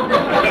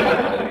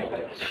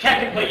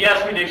 Technically,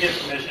 yes, we did get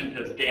permission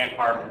because Dan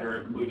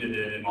Carpenter included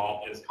it in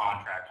all of his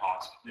contract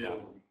talks with him.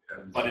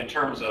 But in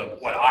terms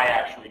of what I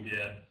actually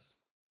did,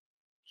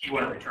 he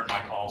wouldn't return my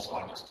calls, so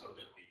I just took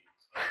it.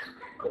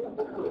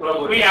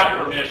 We have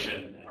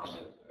permission.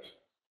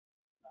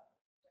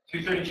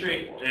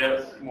 233.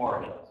 Yes,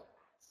 more.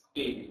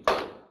 Steve.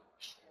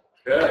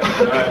 Okay.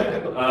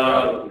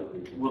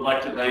 Would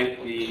like to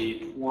thank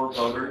the 4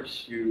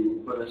 voters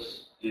who put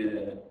us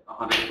in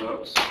 100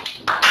 votes.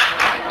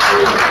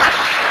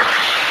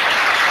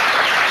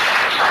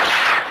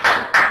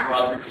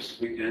 Roger just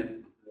squeaked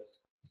in.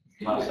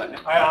 Last second.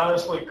 I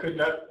honestly could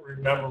not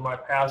remember my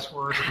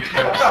password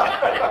because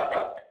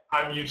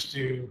I'm used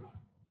to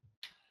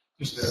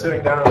just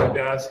sitting down at my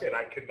desk and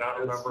I could not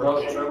remember.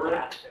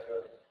 Remember?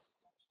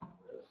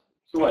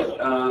 So what,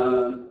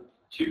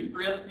 2,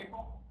 3 other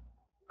people?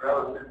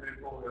 Around 2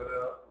 people,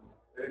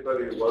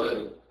 anybody who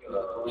wasn't,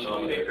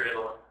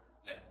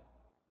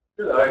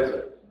 good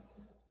Isaac.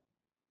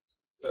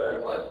 Yeah,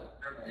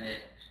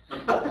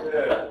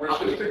 we're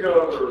supposed to go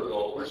over the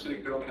results. We're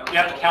supposed to go. You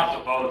have to count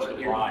the votes with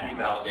Ryan.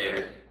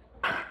 Validator.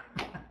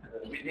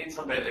 We need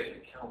somebody that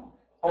can count.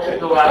 Only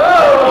the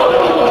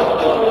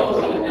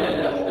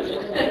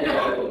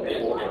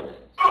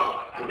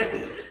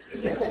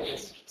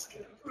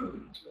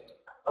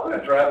I'm going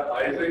to draft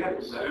Isaac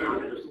and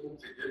Sue just to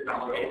get them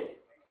going.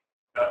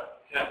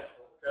 Yeah,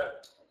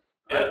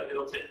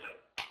 it'll take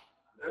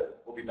that.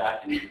 We'll be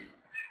back in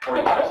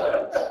 45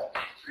 seconds.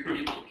 3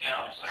 people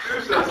count.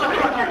 Sue says, thank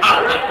you very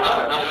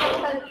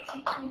much.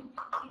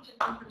 Teach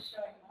them for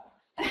showing up.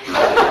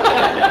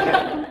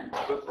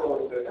 That's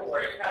all it Don't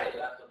worry about it.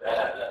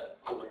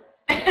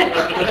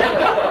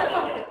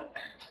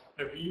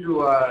 Have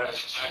you, I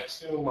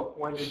assume,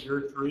 appointed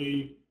your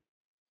 3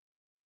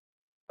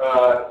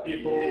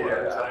 people,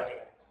 or is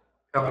that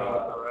coming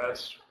with the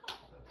rest?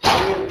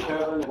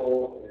 Kevin,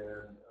 Holt,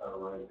 and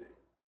Ryan D.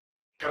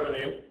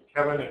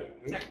 Kevin and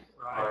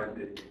Ryan. Ryan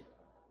D.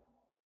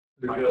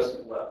 Who just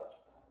left.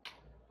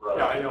 Right.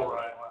 Yeah, I know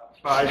Ryan.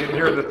 But I didn't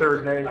hear the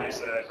third name you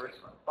said.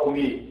 Oh,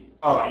 me.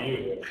 Oh,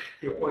 you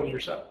appointed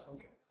yourself.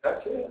 Okay.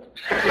 Heck yeah.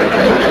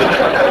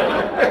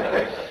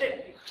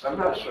 I'm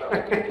not sure.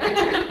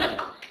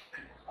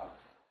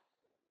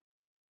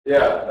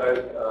 Yeah,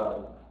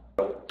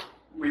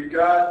 we've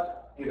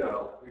got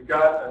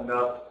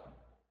enough.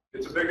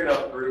 It's a big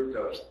enough group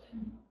to,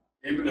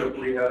 even if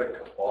we had a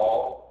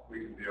cabal,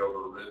 we can be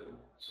overridden.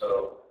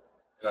 So,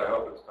 and I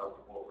hope it's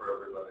comfortable for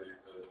everybody that,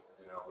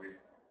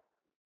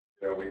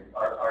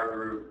 our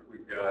group,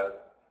 we've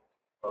got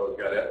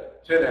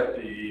 10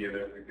 FTE in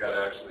it. We've got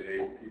actually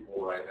 8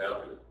 people right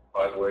now.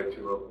 By the way,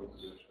 2 open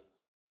positions.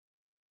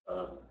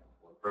 1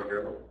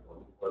 programmer, 1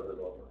 web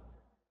developer.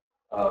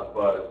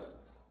 But,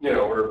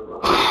 we're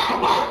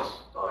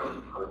focused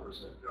on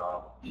 100% job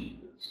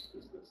is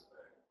this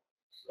thing.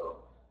 So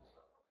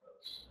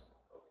that's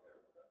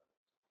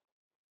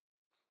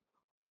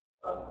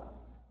okay.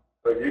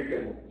 But you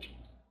can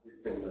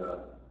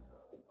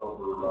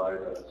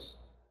override us.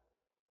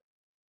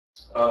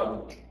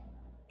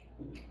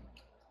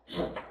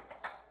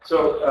 So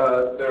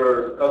there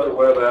are other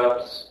web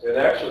apps, and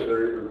actually there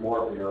are even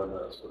more beyond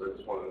this, but I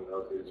just wanted to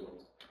note these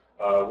ones.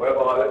 Web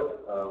Audit,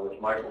 which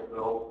Michael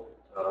built,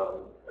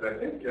 and I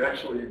think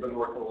actually you've been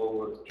working a little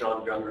with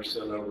John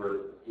Gunderson over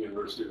at the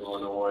University of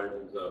Illinois,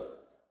 who's an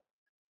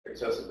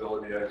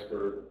accessibility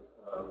expert,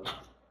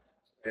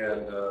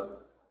 and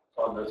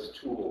on this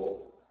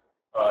tool.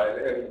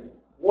 And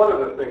one of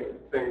the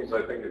things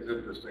I think is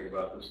interesting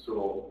about this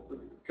tool,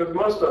 because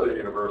most other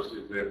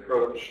universities, they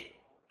approach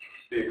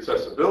the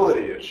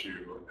accessibility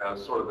issue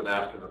as sort of an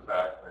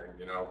after-the-fact thing.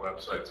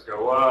 Websites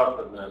go up,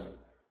 and then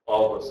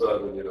all of a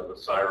sudden, the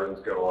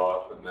sirens go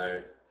off, and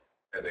they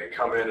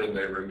come in and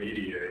they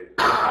remediate.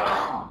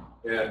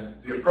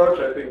 And the approach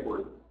I think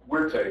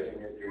we're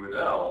taking at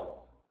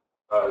UNL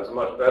is a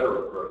much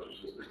better approach.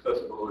 It's just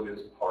accessibility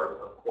is part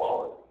of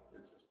quality.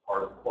 It's just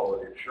part of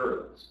quality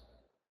assurance.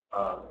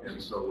 And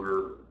so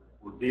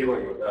we're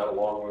dealing with that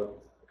along with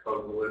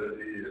code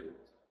validity and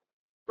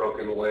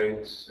broken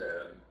links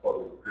and what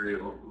we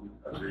agreed on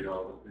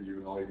with the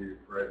UNLU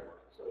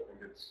framework. So I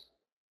think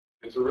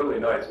it's a really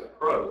nice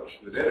approach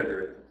that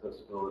integrates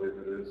accessibility,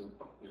 but it isn't,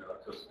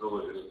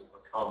 accessibility doesn't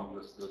become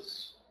this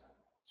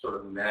sort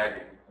of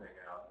nagging thing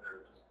out there.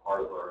 It's just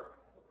part of our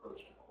approach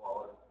to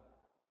quality.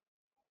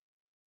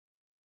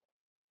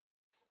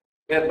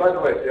 And by the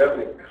way, if you have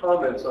any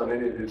comments on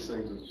any of these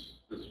things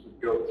as we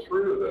go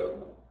through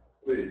them,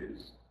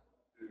 please,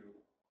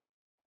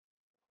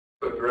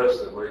 to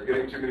address them. We're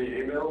getting too many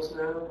emails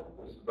now.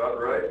 That's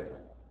about right.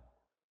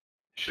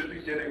 You should be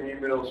getting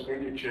emails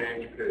when you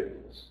change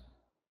pages.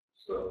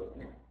 So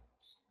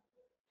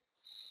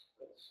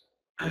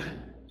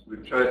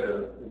we've tried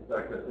to, in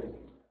fact, I think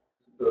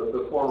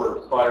the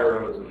former fire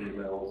hose of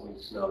emails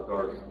is now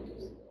garden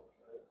hose.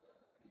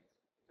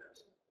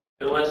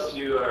 Unless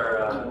you are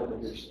a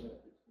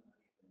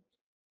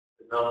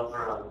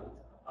developer on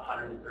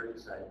 130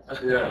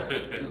 sites. Yeah.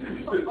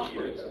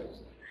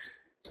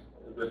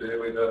 The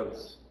daily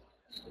notes.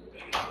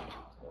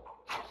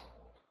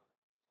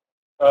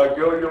 Go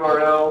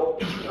URL.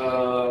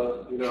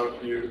 You know,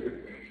 if you.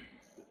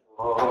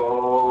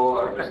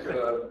 I'm just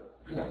gonna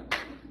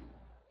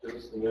give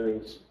us the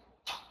news.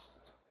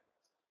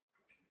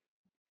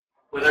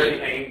 Were there any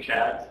hanging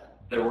chads?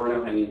 There were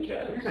no hanging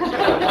chads.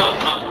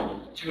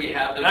 Should we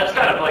have them? That's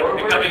kind of like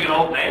becoming an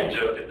old man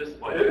joke at this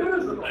point. It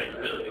is. Like,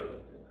 really.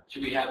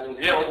 Should we have them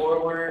Yeah.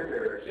 forward?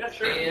 Or? Yeah,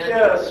 sure.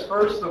 Yes.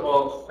 First of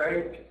all,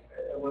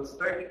 let's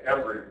thank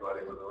everybody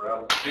with a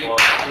round of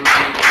applause.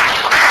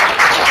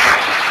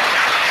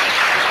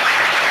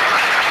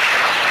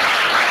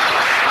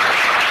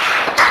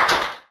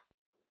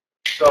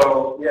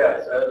 So,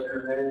 yes, as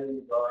your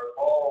names are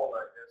called, I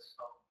guess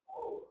come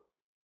forward.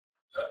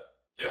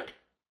 Yeah.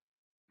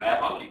 Matt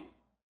Monkey.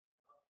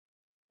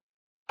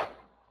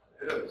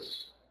 It is.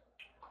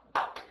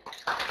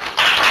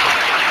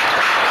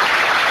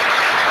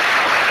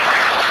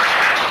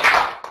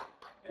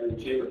 Aaron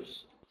Chambers.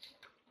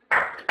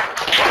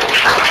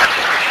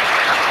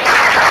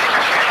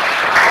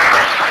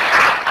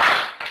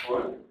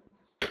 Warren.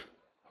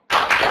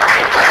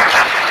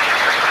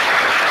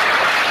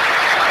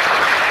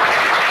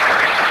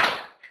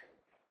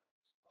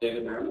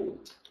 David Merriman.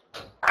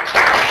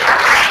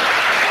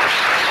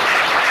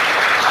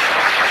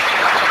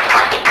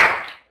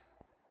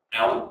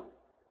 Alan.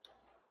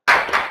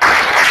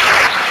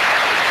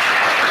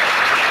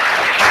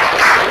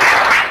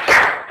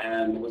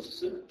 And Melissa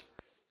Sinner.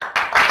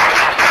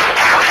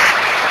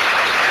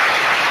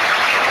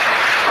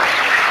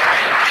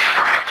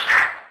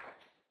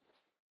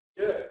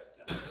 Yeah.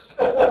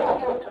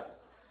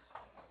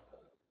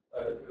 I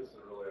think this is a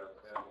really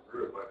outstanding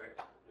group. I think,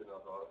 you know,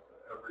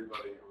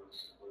 everybody who was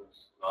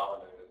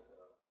nominated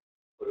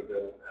would have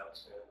been an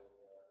outstanding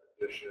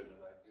addition.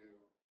 And I do,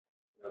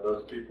 you know,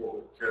 those people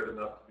who cared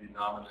enough to be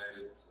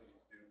nominated,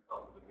 please do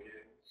come to the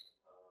meetings.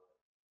 We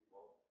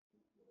won't, you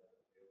know,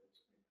 be able to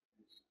speak at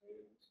these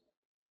meetings.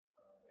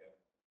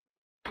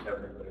 And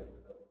everybody who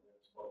doesn't get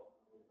spoken.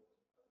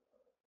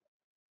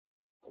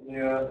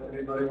 Yeah,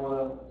 anybody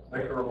want to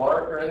make a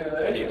remark or anything?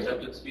 Any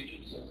acceptance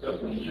speeches? How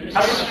do you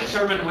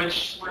determine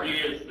which 3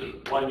 is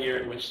the 1 year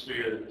and which 3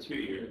 are the 2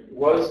 year?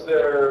 Was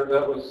there,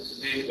 that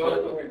was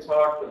something we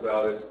talked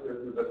about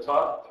it. The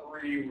top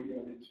 3 were going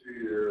to be 2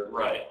 year.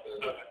 Right.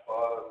 And the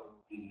bottom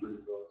 3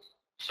 votes.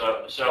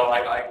 So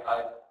I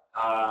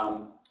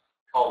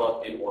called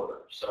up in order.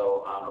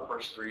 So the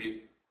first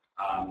 3,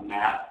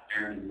 Matt,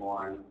 Aaron, and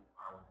Lauren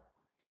are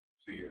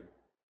 2 year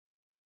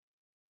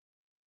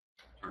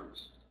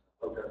terms.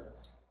 Okay.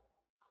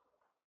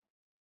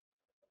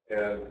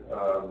 And,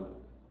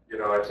 you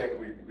know, I think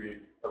we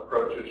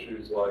approach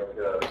issues like,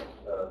 you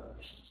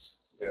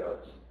know,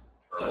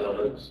 term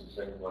limits and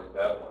things like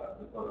that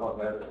on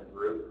that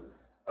group.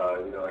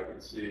 You know, I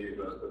can see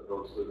the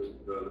folks that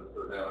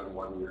are now in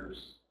 1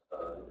 year's,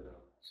 you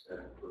know,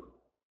 standing for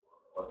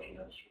election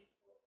next year.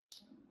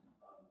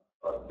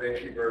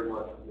 Thank you very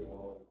much for being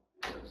willing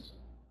to do this.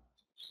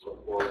 Just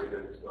look forward to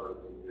getting started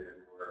in January.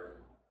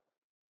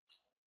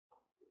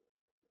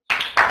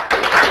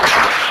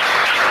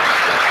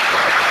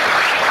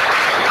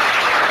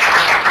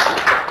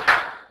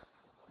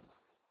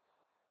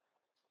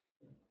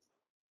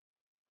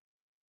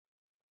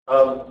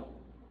 I'll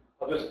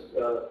just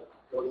go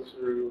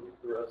through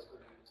the rest of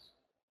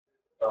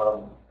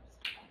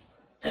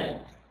these.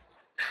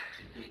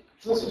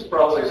 This is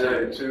probably an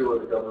area too where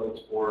the governance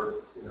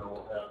board, you know,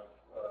 will have,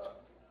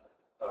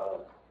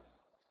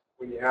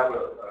 when you have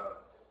a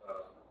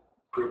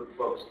group of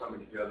folks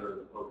coming together in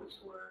a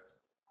focused way,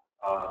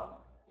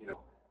 you know,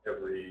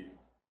 probably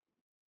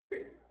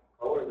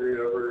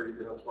every,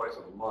 you know, twice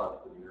a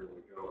month when you're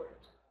really going.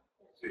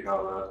 See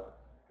how that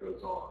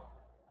goes on.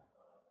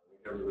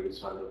 Everybody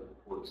signed up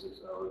for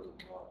 46 hours a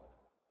month.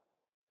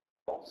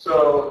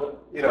 So,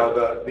 you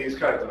know, these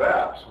kinds of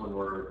apps, when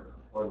we're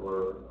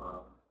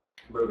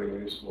moving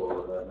these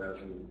forward, I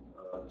imagine,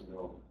 you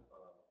know,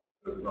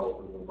 the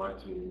developers on my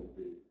team will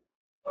be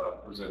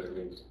presenting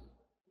these,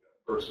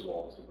 first of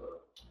all, to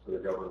the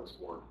governance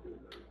board to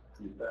get their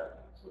feedback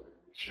so they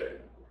can be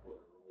shaped before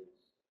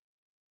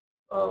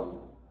they're released.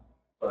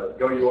 But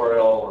Go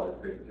URL, I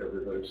think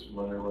everybody's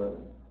familiar with.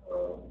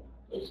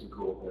 There's some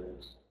cool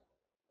things.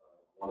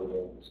 One of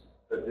those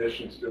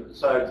additions to it,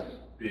 besides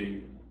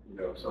being, you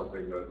know,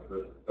 something that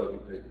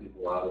doesn't take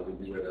people out of the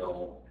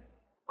UNL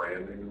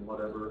branding and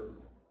whatever,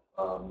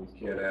 you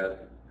can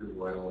add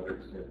Google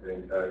Analytics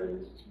campaign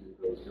tagging to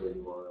those Go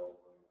URL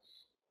links.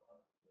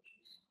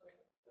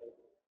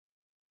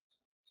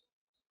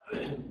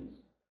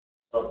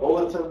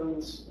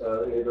 Bulletins,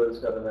 anybody's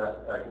got an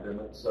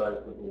academic side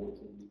for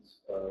bulletins.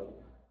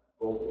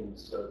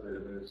 Bulletins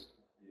database,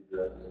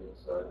 the academic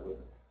side with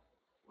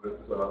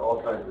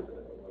all kinds of data.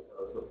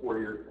 With the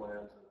 4-year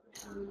plans, I think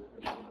we're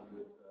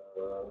implemented.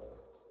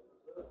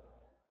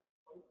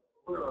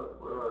 Where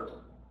are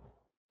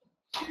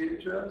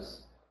CHS?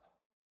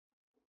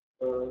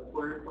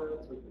 4-year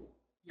plans?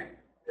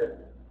 Yeah.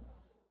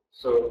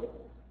 So,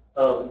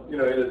 in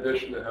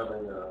addition to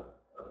having a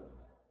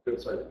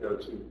good site to go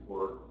to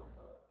for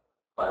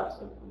class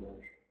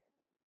information,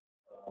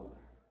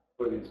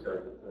 for these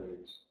kinds of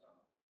things,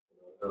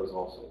 those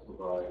also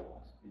provide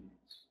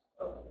speeds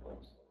of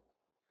links.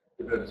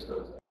 Events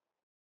does that.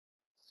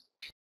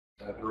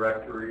 A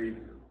directory.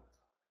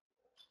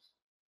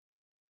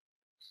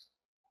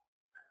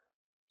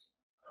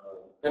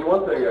 And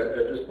one thing I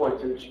just point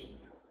to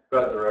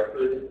about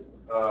directory,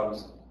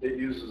 it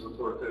uses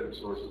authoritative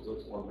sources.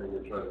 That's one thing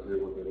we try to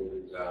do with any of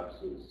these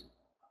apps is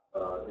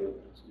if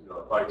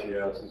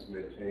ITS is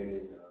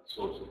maintaining a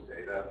source of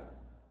data,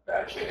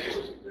 that's the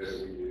source of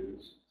data we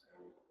use.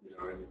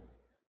 And,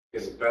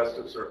 in the best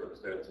of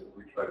circumstances,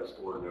 we try to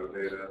store no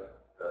data.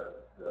 That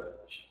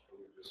we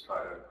just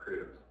try to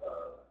create a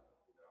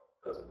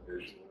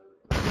presentation.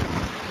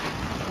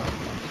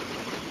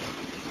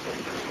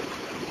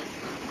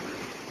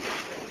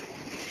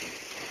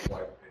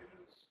 White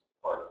pages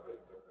part of it,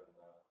 but then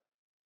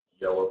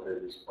yellow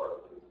pages part of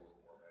it is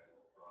more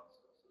manual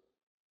processes.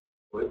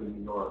 Whitney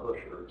nor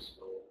Husher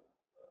still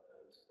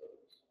has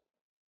those.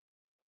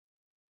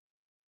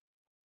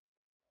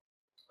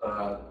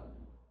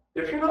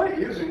 If you're not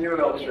using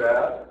UNL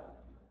Chat,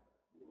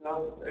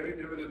 maybe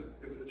give it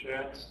a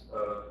chance.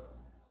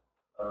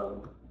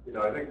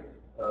 I think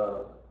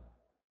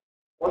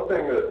one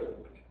thing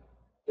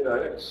that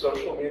I think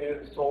social media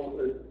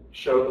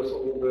showed us a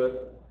little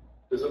bit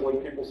is that when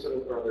people sit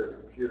in front of their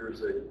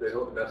computers, they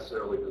don't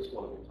necessarily just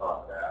want to be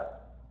talked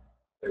at.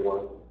 They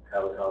want to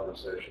have a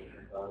conversation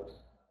sometimes.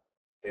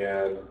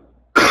 And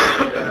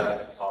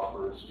that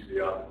offers you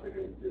the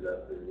opportunity to do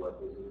that for your web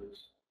visitors.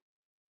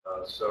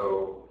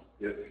 So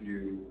if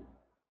you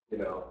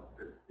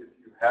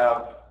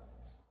have,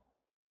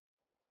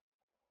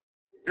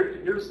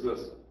 here's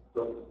this,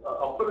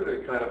 I'll put it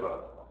in kind of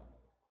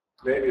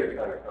maybe a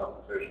kind of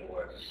competition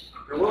way. If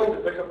you're willing to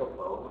pick up a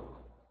phone,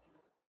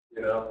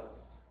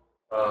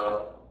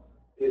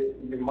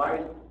 you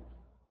might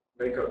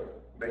make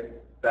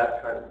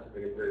that kind of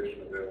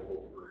communication available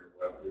for your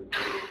web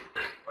users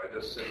by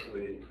just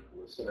simply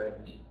listening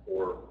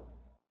for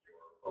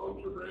your phone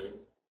to ring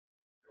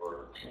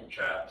or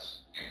chats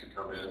to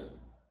come in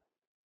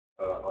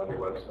on your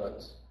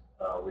websites.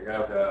 We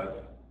have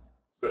had,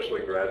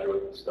 especially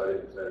graduate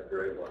studies, had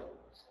great luck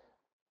with this.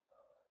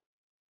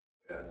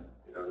 And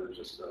there's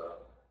just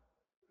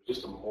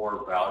a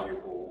more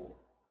valuable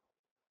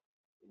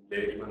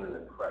engagement and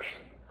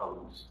impression that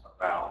comes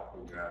about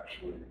when you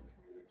actually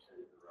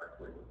communicate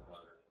directly with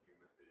another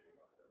human being.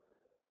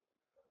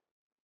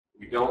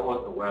 We don't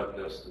want the web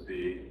just to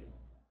be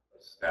a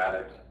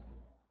static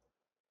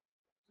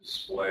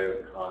display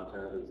of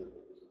content as if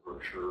it was a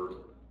brochure.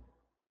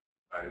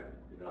 I think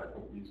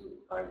these are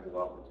the kinds of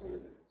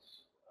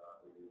opportunities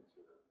we need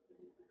to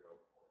go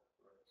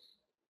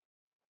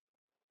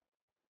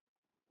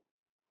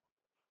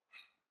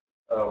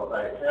for. Oh, I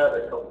had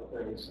a couple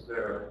things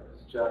there.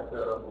 Let's jack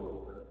that up a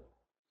little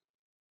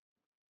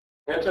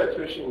bit.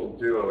 Anti-phishing and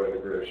Duo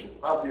integration.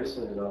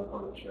 Obviously not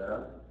on the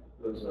chat.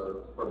 Those are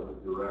part of the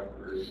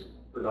directory,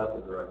 or not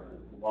the directory,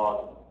 the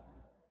login.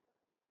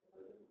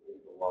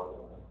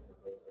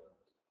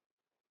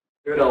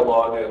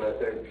 Login, I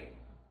think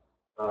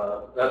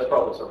that's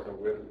probably something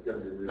we're going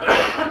to be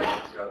researching.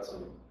 It's got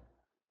some,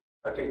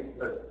 I think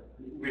that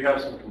we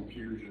have some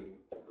confusion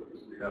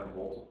because we have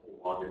multiple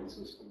login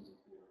systems at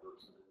the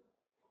university.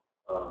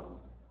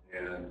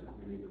 And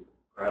we need to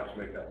perhaps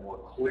make that more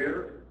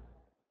clear.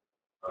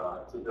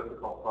 It's a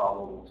difficult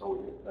problem until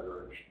we get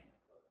federation.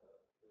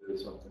 It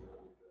is something that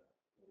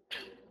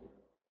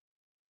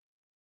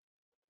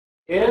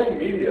we do. And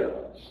media.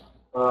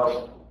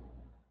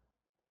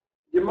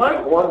 You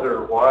might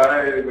wonder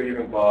why we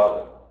even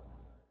bother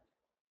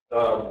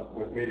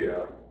with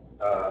media,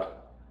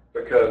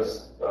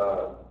 because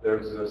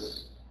there's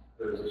this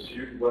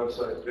huge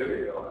website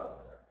video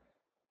out there.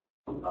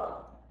 I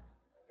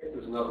think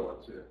there's another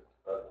one too,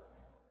 but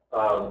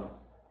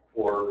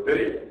for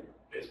video,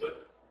 Facebook.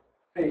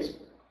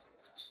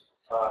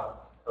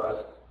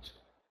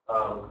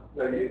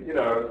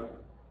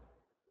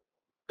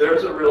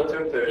 There's a real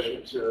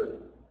temptation to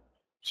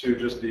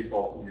just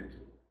default to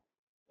YouTube.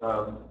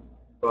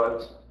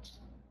 But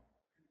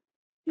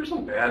there's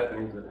some bad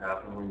things that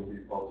happen when you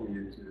default to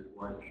YouTube,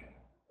 like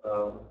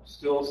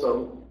still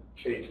some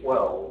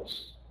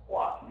K-12s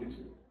block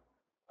YouTube.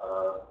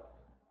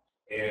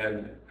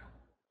 And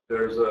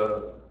there's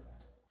a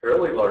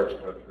fairly large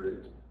country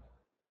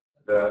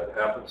that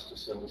happens to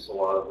send us a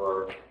lot of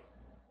our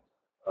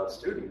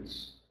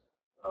students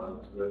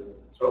that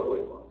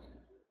totally blocks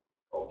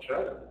YouTube, called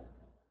China.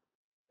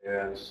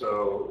 And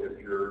so if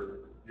you're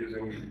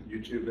using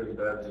YouTube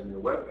embeds in your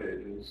web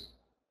pages,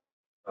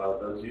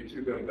 those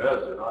YouTube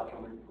embeds are not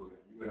coming from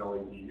the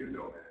UNLEDU domain.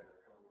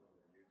 They're coming from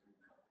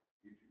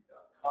the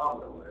YouTube.com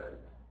domain,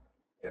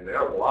 and they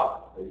are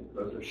blocked.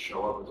 Those just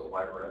show up as a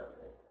white rectangle.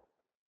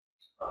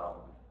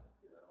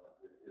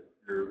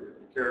 If you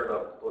care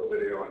enough to put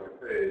video on your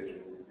page,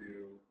 and you do,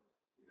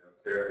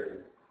 care,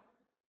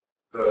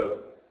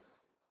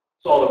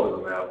 it's all over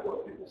the map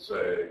what people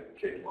say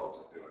K-12 is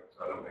doing.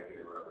 So I don't make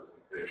any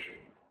representation.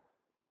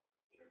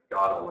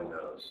 God only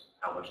knows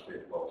how much K-12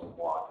 is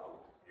blocked on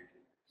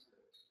YouTube these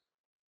days.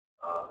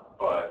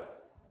 But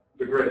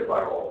the Great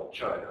Firewall in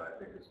China, I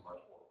think, is a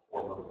much more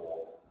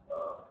formidable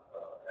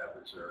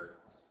adversary.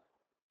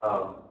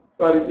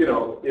 But if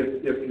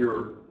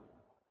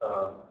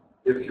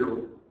your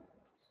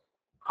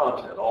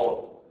content,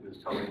 all of it, is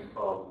coming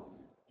from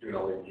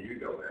UNLEDU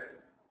domain,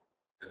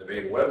 and the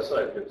main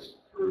website gets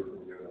through from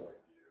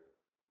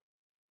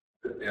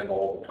UNLEDU, and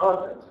all the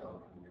contents come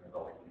from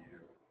UNLEDU,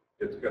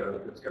 it's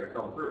gonna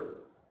come through.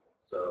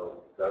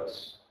 So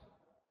that's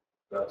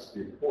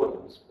the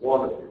importance.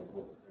 One of the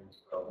important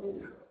things about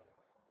media.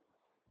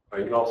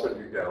 You can also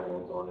do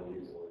downloads on it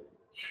easily.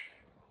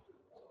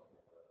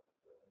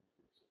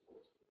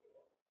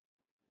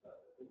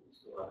 You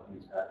still have to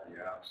use hacky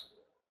apps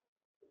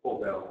to pull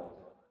downloads on it.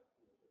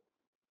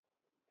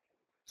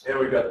 And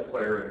we've got the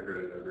player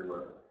integrated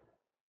everywhere.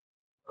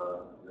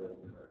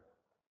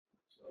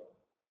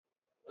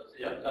 What's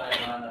the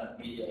uptime on a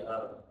Media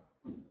Hub?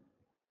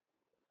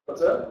 What's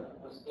that?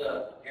 What's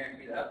the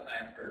guaranteed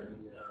uptime for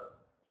Media Hub?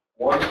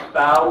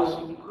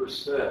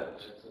 1,000%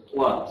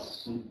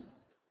 plus.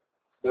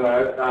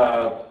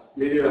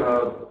 Media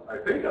Hub, I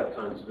think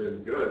uptime's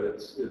been good.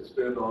 It's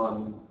been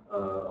on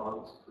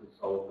some pretty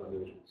solid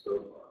foundation so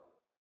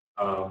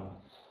far.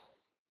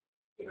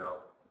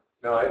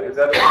 Now is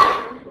that a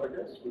question? I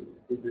guess would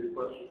be the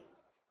question.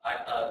 I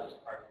thought it was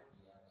part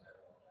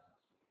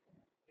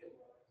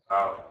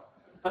of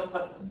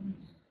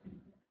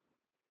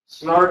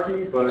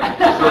Snarky, but I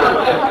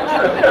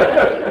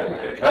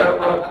don't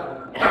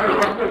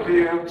run the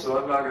VM, so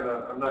I'm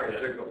not gonna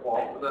take the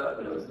fault for that.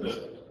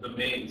 The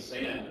main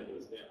sand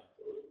is down,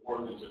 so it's more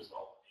than just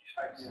all the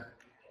eggs.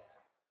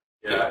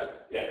 Yeah.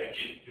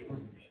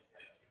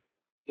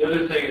 The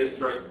other thing is,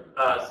 right,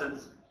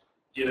 since,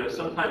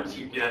 sometimes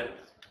you get,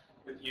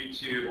 with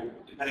YouTube,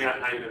 depending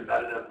on how you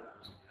embedded them,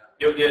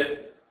 you'll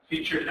get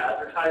featured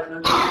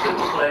advertisements that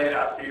play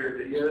after your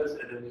videos,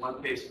 and in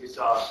one case we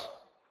saw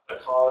a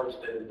college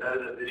that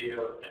embedded a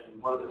video, and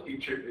one of the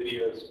featured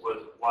videos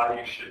was why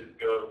you shouldn't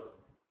go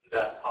to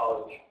that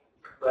college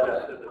right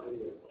after the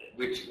video played.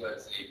 which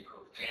was a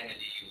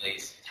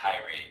profanity-laced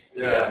tirade.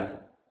 Yeah.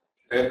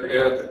 And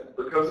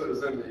because it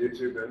was in the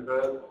YouTube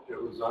embed, it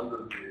was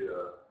under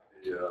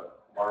the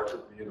mark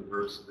of the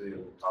university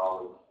and the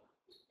college.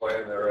 It was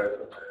playing there at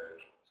the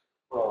page.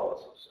 Oh,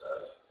 it's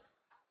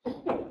so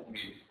sad.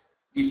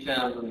 We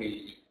found when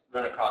we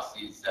run across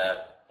these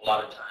that a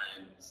lot of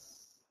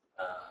times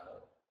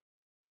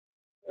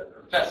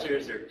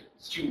professors or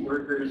student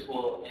workers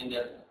will end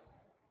up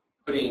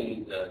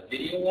putting the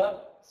video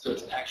up, so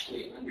it's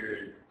actually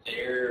under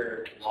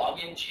their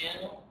login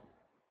channel.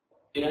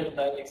 If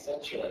that makes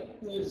sense, you're like,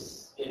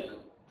 who's,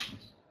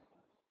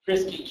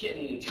 Frisky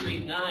Kitten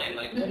 289,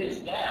 like, what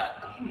is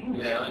that?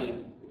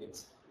 And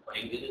it's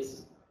claimed it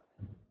as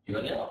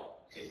UNL.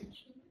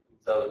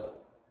 So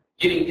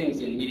getting things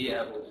in Media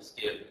Hub will just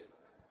give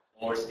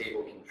more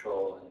stable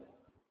control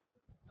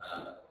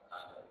and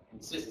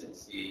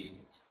consistency,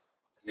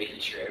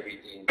 making sure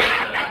everything's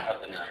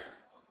up and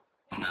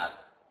not.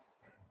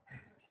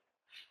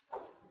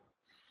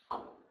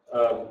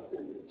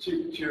 To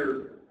your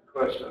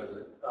question,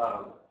 Isaac,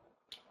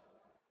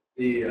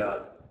 we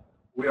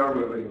are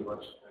moving a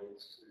bunch of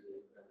things to,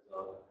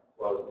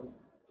 I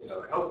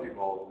hope you've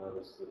all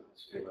noticed that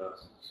CMS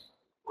is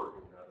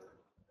working better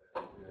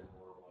and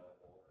more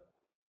reliable and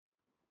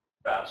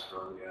faster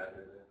on the admin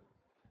end.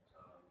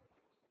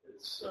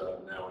 It's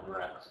now in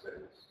rack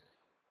states,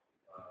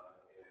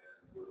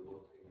 and we're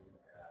looking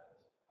at,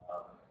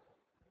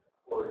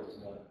 Corey's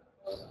not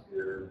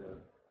here,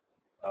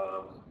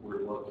 but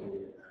we're looking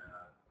at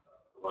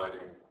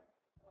providing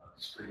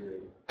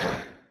streaming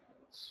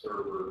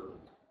server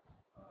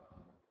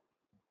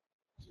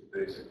to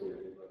basically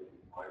anybody who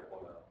might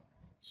want to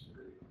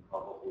stream.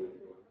 Probably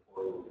going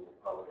forward, we'll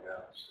probably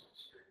have some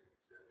streaming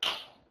videos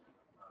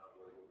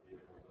where we'll be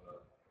able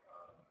to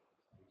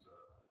use a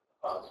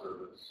cloud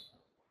service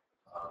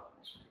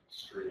to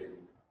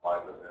stream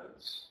live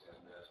events and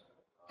then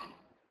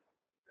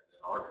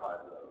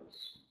archive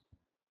those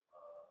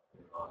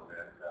in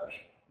on-demand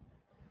fashion.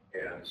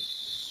 And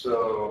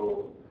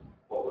so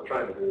what we're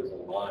trying to do is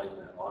align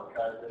that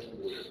archiving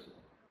with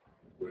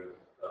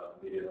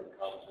media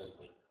content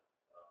that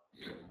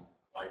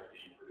might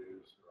be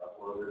produced or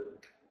uploaded,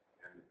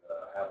 and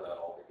have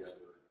that all together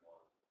in one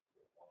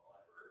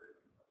library.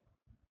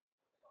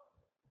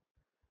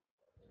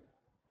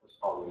 It's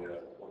probably a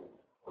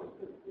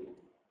 2015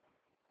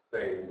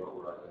 thing, but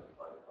we're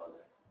identifying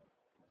funding.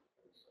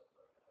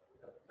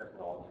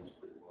 Technology is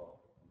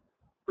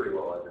pretty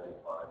well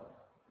identified.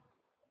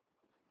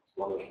 It's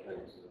one of the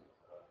things that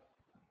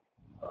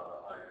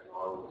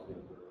INR was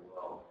doing very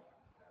well.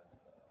 And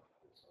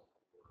it's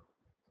something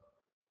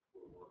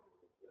we're working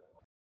with them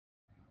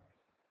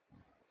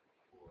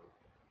for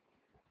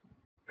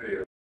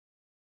video.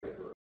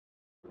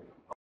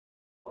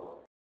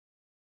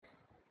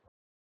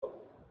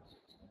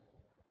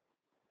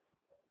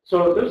 So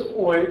at this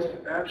point,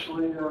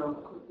 actually, we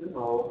move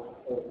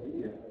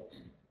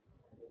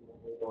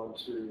on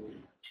to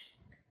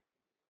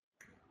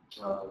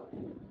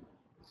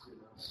let's see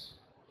this.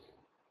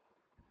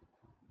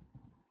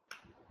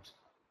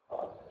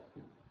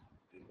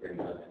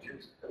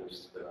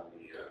 Just a bit on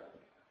the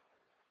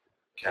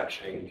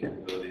captioning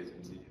capabilities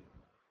and the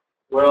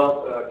Well,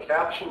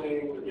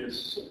 captioning is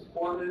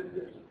supported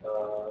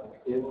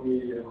in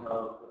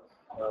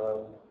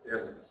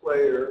the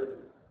player.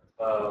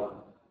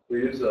 We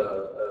use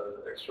an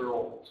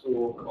external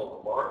tool called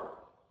the Mark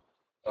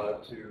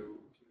to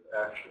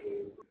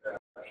actually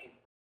caption.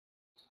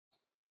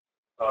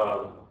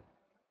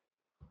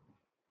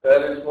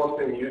 That is one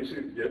thing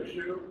YouTube gives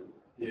you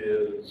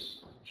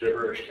is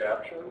gibberish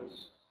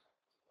captions,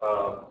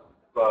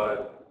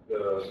 but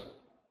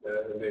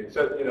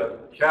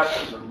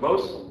captions are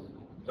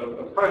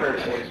the primary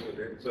points for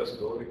the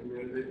accessibility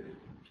community,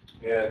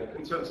 and the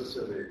consensus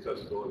in the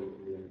accessibility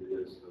community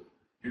is that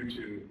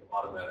YouTube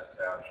automatic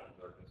captions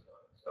are just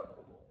not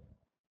acceptable.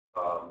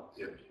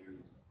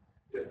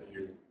 If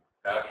you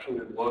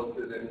actually looked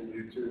at any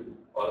YouTube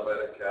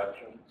automatic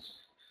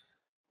captions,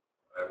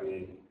 I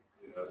mean,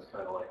 it's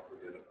kind of like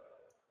forget about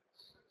it.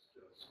 It's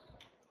just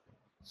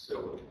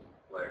silly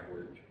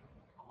language.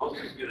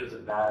 Almost as good as a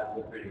bad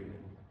lip reading.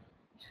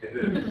 It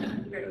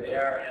is. They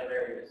are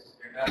hilarious.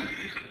 They're not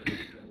used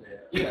to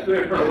Yeah.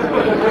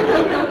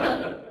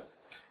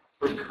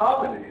 For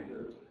comedy,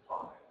 they're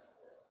fine.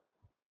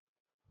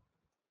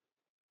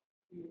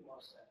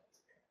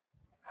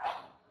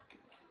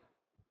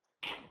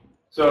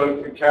 So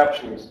the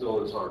captioning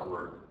still is hard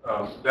work.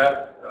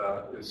 That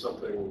is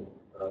something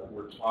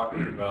we're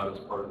talking about as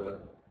part of that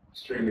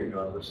streaming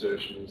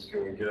conversation is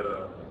can we get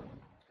a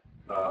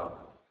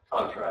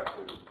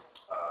contracted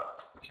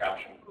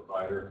caption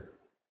provider?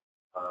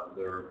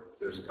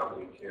 There's a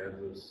company in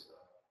Kansas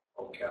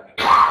called Caption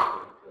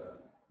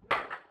that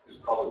is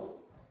probably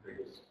the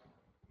biggest in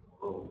the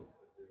world.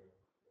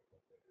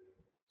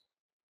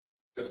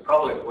 It's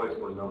probably a place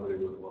where nobody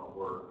would want to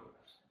work.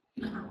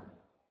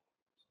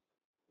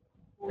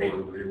 Or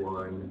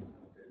rewind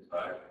things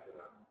back.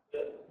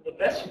 The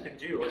best you can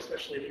do,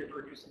 especially if you're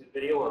producing a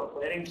video or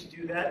planning to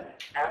do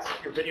that, ask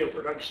your video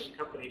production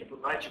company to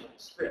provide you with a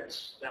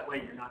script. That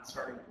way you're not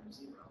starting from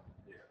zero.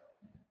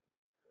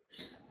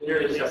 There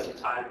is just a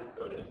time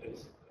code it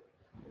is.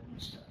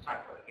 Time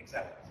code,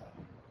 exactly.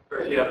 Or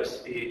if you have a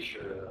speech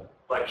or a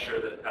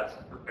lecture that has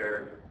some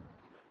prepared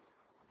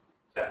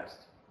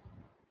text.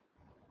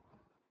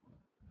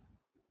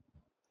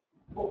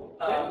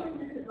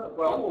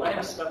 Well, my name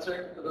is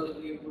Spencer, for those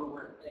of you who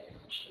weren't paying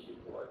attention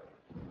before.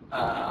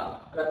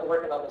 I've been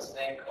working on this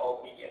thing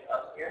called Media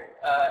Hub here.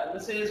 And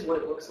this is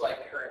what it looks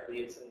like currently.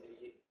 It's in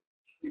the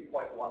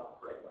 3.1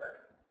 framework.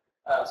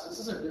 So this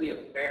isn't really a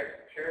fair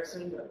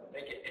comparison, but I'll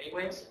make it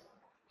anyways.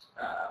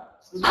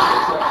 So this is what it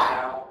looks like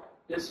now.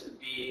 This would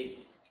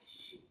be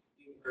the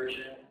new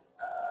version,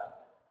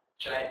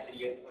 giant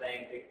video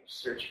playing, big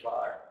search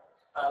bar.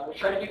 We're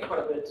trying to do quite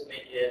a bit to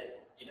make it,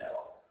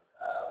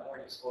 more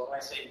useful. When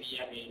I say me,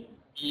 I mean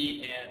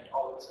me and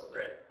all of us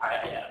over at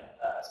IIM,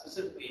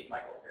 specifically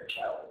Michael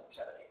Fairchild and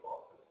Kevin Abel,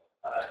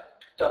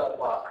 done a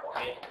lot for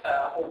me,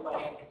 hold my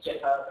hand in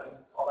GitHub and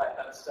all that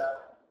kind of stuff.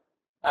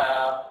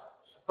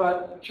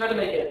 But try to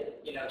make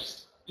it,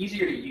 just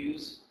easier to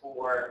use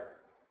for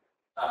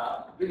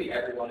really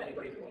everyone,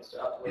 anybody who wants to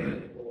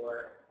upload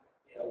or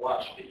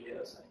watch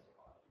videos.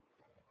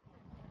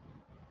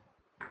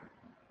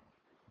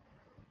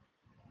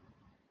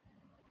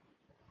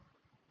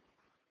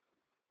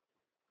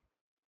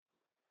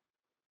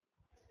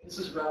 This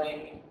is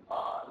running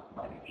on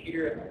my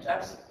computer and my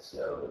desk,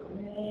 so.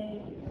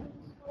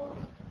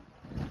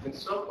 And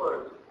so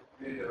far,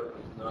 video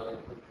is not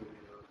include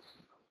videos.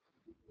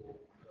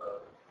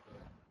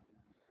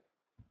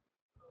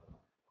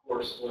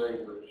 Course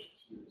language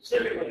to say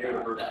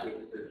university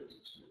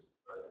education,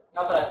 right?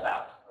 Not that I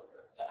found.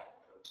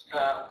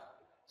 Okay.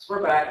 So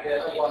we're back. I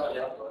wanted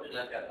to upload it.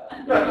 I've got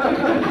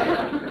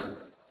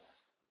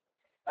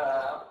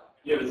that.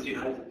 You haven't seen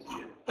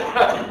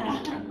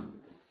it.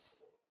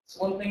 So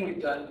one thing we've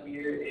done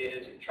here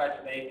is we've tried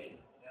to make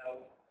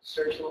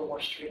search a little more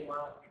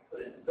streamlined. We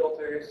put in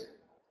filters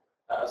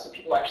so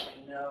people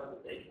actually know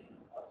that they can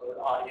upload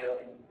audio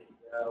and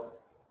video.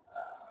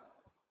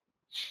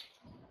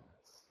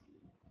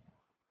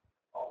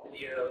 All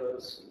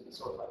videos, we can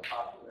sort by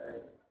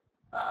popular.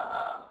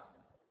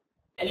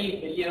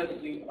 Any video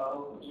that you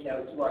own, you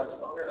are the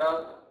owner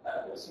of,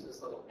 you'll see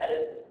this little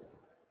edit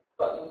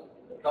button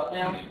in the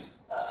thumbnail.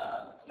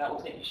 And that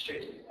will take you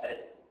straight to the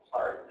edit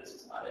part. This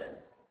is not it.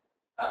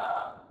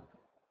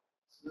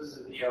 So this is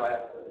a video I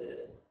uploaded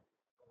a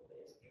couple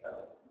days ago.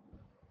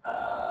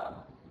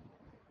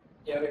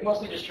 Yeah, we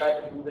mostly just tried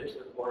to move it to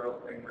the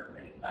 4.0 framework,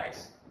 make it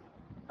nice.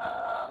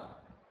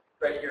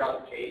 Right here on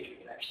the page, we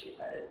can actually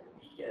edit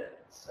media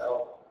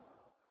itself.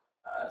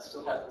 It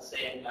still has the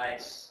same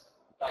nice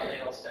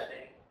thumbnail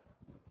setting.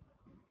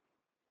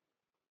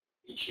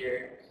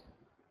 Feature.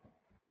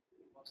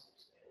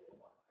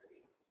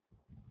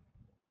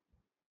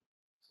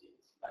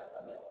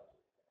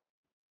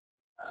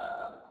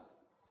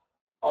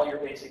 All your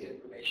basic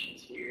information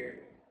is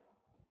here.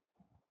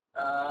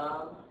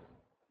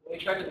 We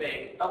tried to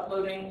make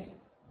uploading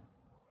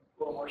a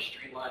little more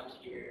streamlined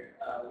here.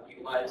 We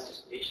utilize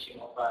just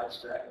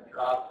HTML5s drag and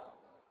drop.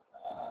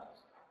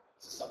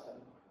 This is something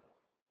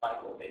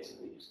Michael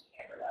basically just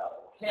hammered out.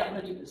 Hey, I'm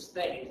going to do this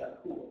thing. Is that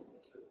cool?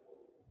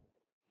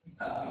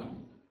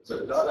 Is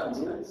it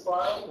 .move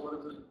file?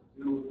 What does it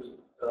do with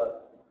the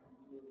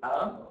I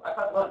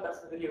thought, look, that's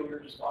the video we were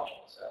just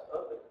watching. So,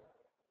 okay.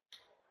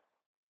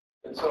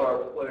 And so our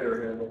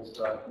player handles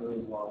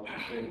 .move on the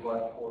same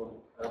platform,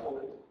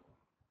 Apple.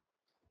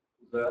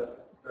 Is that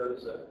fair to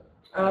say?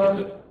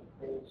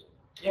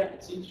 Yeah,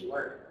 it seems to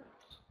work.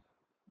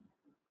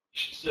 You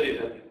should say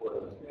that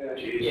before. Yeah.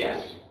 Jesus.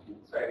 Yeah.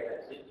 Sorry,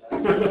 guys.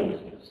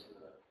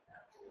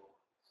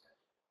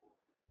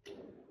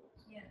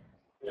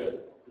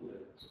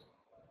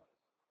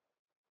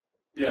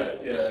 Yeah,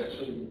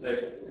 actually,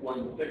 when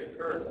you take a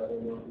current, I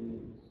don't know if you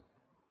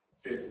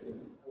shape it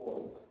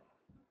form.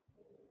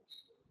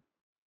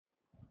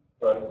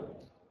 But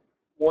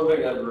one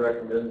thing I'd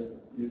recommend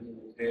using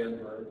is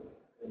Android,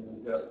 and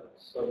you've got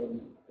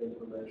some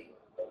information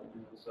on how to do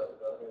this up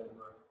with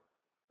Android.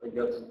 I've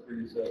got some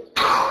presets.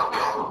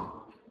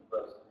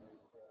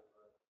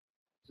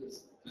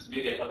 Does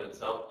Media Hub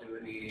itself do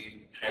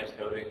any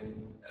transcoding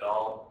at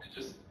all? It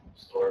just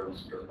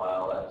stores your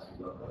file as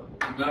you go.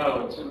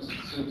 No,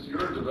 since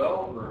you're a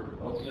developer,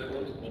 I'll say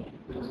this,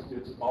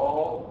 it's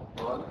all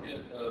on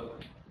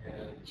GitHub,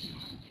 and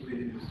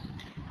please.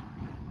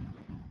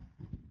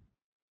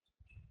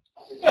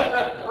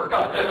 Work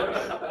on it.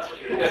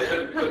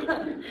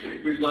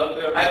 We'd love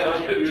to have a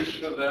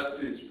contribution of that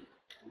feature.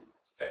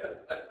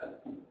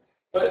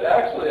 But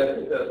actually, I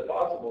think that's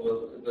possible,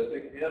 though, because I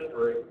think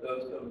Handbrake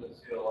does come in a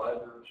CLI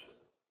version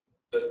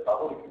that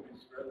probably could be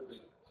scripted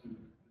to do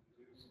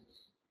some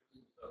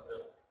stuff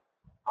there.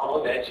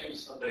 I'll bet you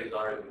somebody's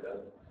already done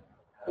it.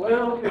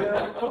 Well,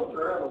 yeah, I poked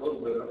around a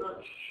little bit. I'm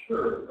not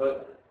sure, but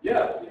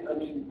yeah, I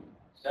mean,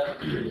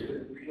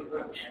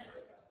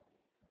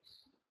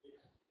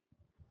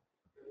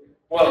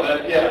 well,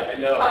 yeah, I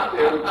know.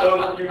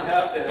 So you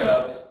have to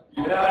have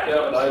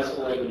an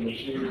isolated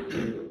machine to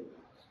do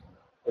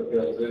it,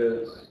 because it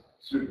is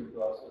super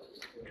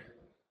processed.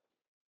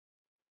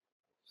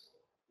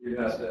 You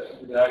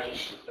actually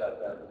should set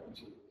that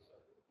into.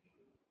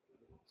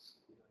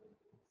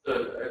 So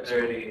are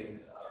there any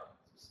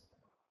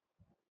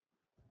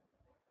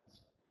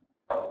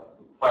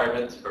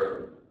requirements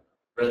for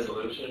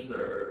resolution,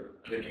 or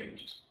did you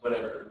just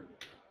whatever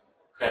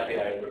crappy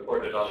I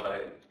recorded on my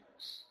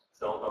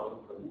cell phone?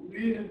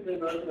 We have been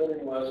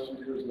recommending last 2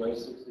 years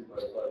 960 by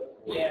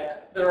 540. Yeah,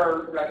 there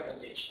are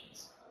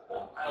recommendations.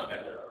 I don't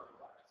think there are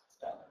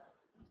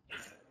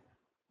requirements.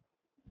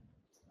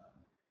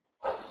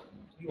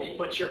 You will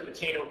put your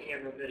potato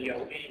camera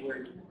video anywhere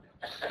you want.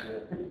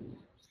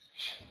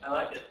 I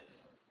like it.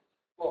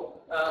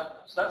 Cool.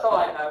 So that's all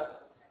I have.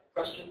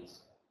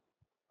 Questions?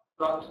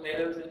 Rotten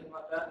Tomatoes, anything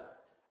like that?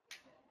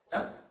 No?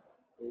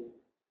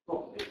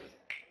 Cool.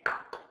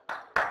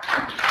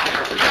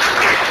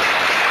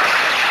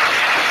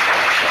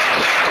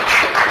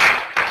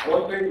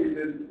 One thing we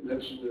didn't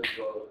mention is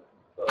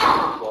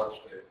launch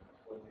date.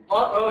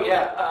 Oh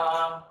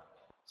yeah.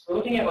 So we're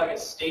looking at like a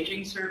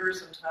staging server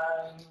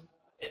sometime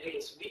end of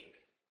this week.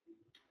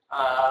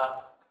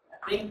 I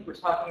think we're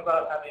talking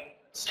about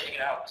sending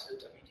it out to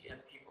WDN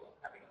people,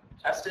 having them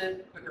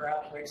tested, click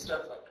around, and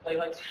stuff like Clay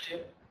likes to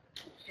do.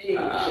 Hey.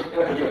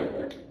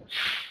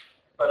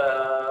 But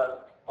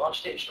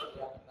launch date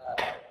shortly after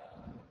that.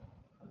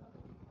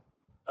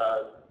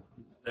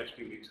 Next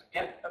few weeks.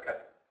 Yeah. Okay.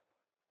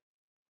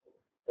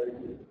 Thank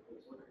you.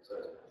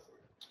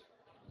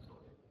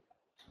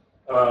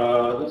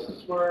 This is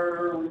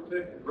where we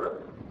take a break.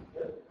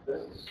 Yeah,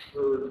 this is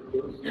for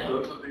those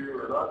of you who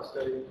are not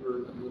studying for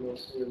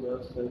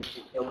CMS. Thanks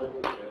for coming.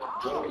 And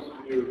those of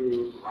you who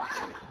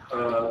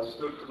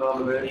stood for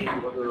nomination,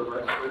 whether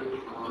elected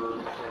or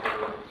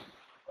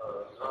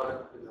not,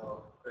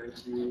 thank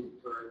you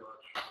very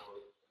much for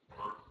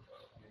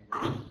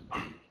being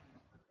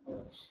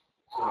here.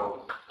 So,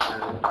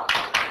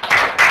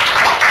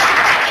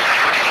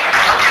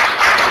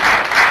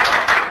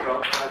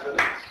 about 5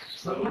 minutes.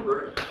 Celebrate.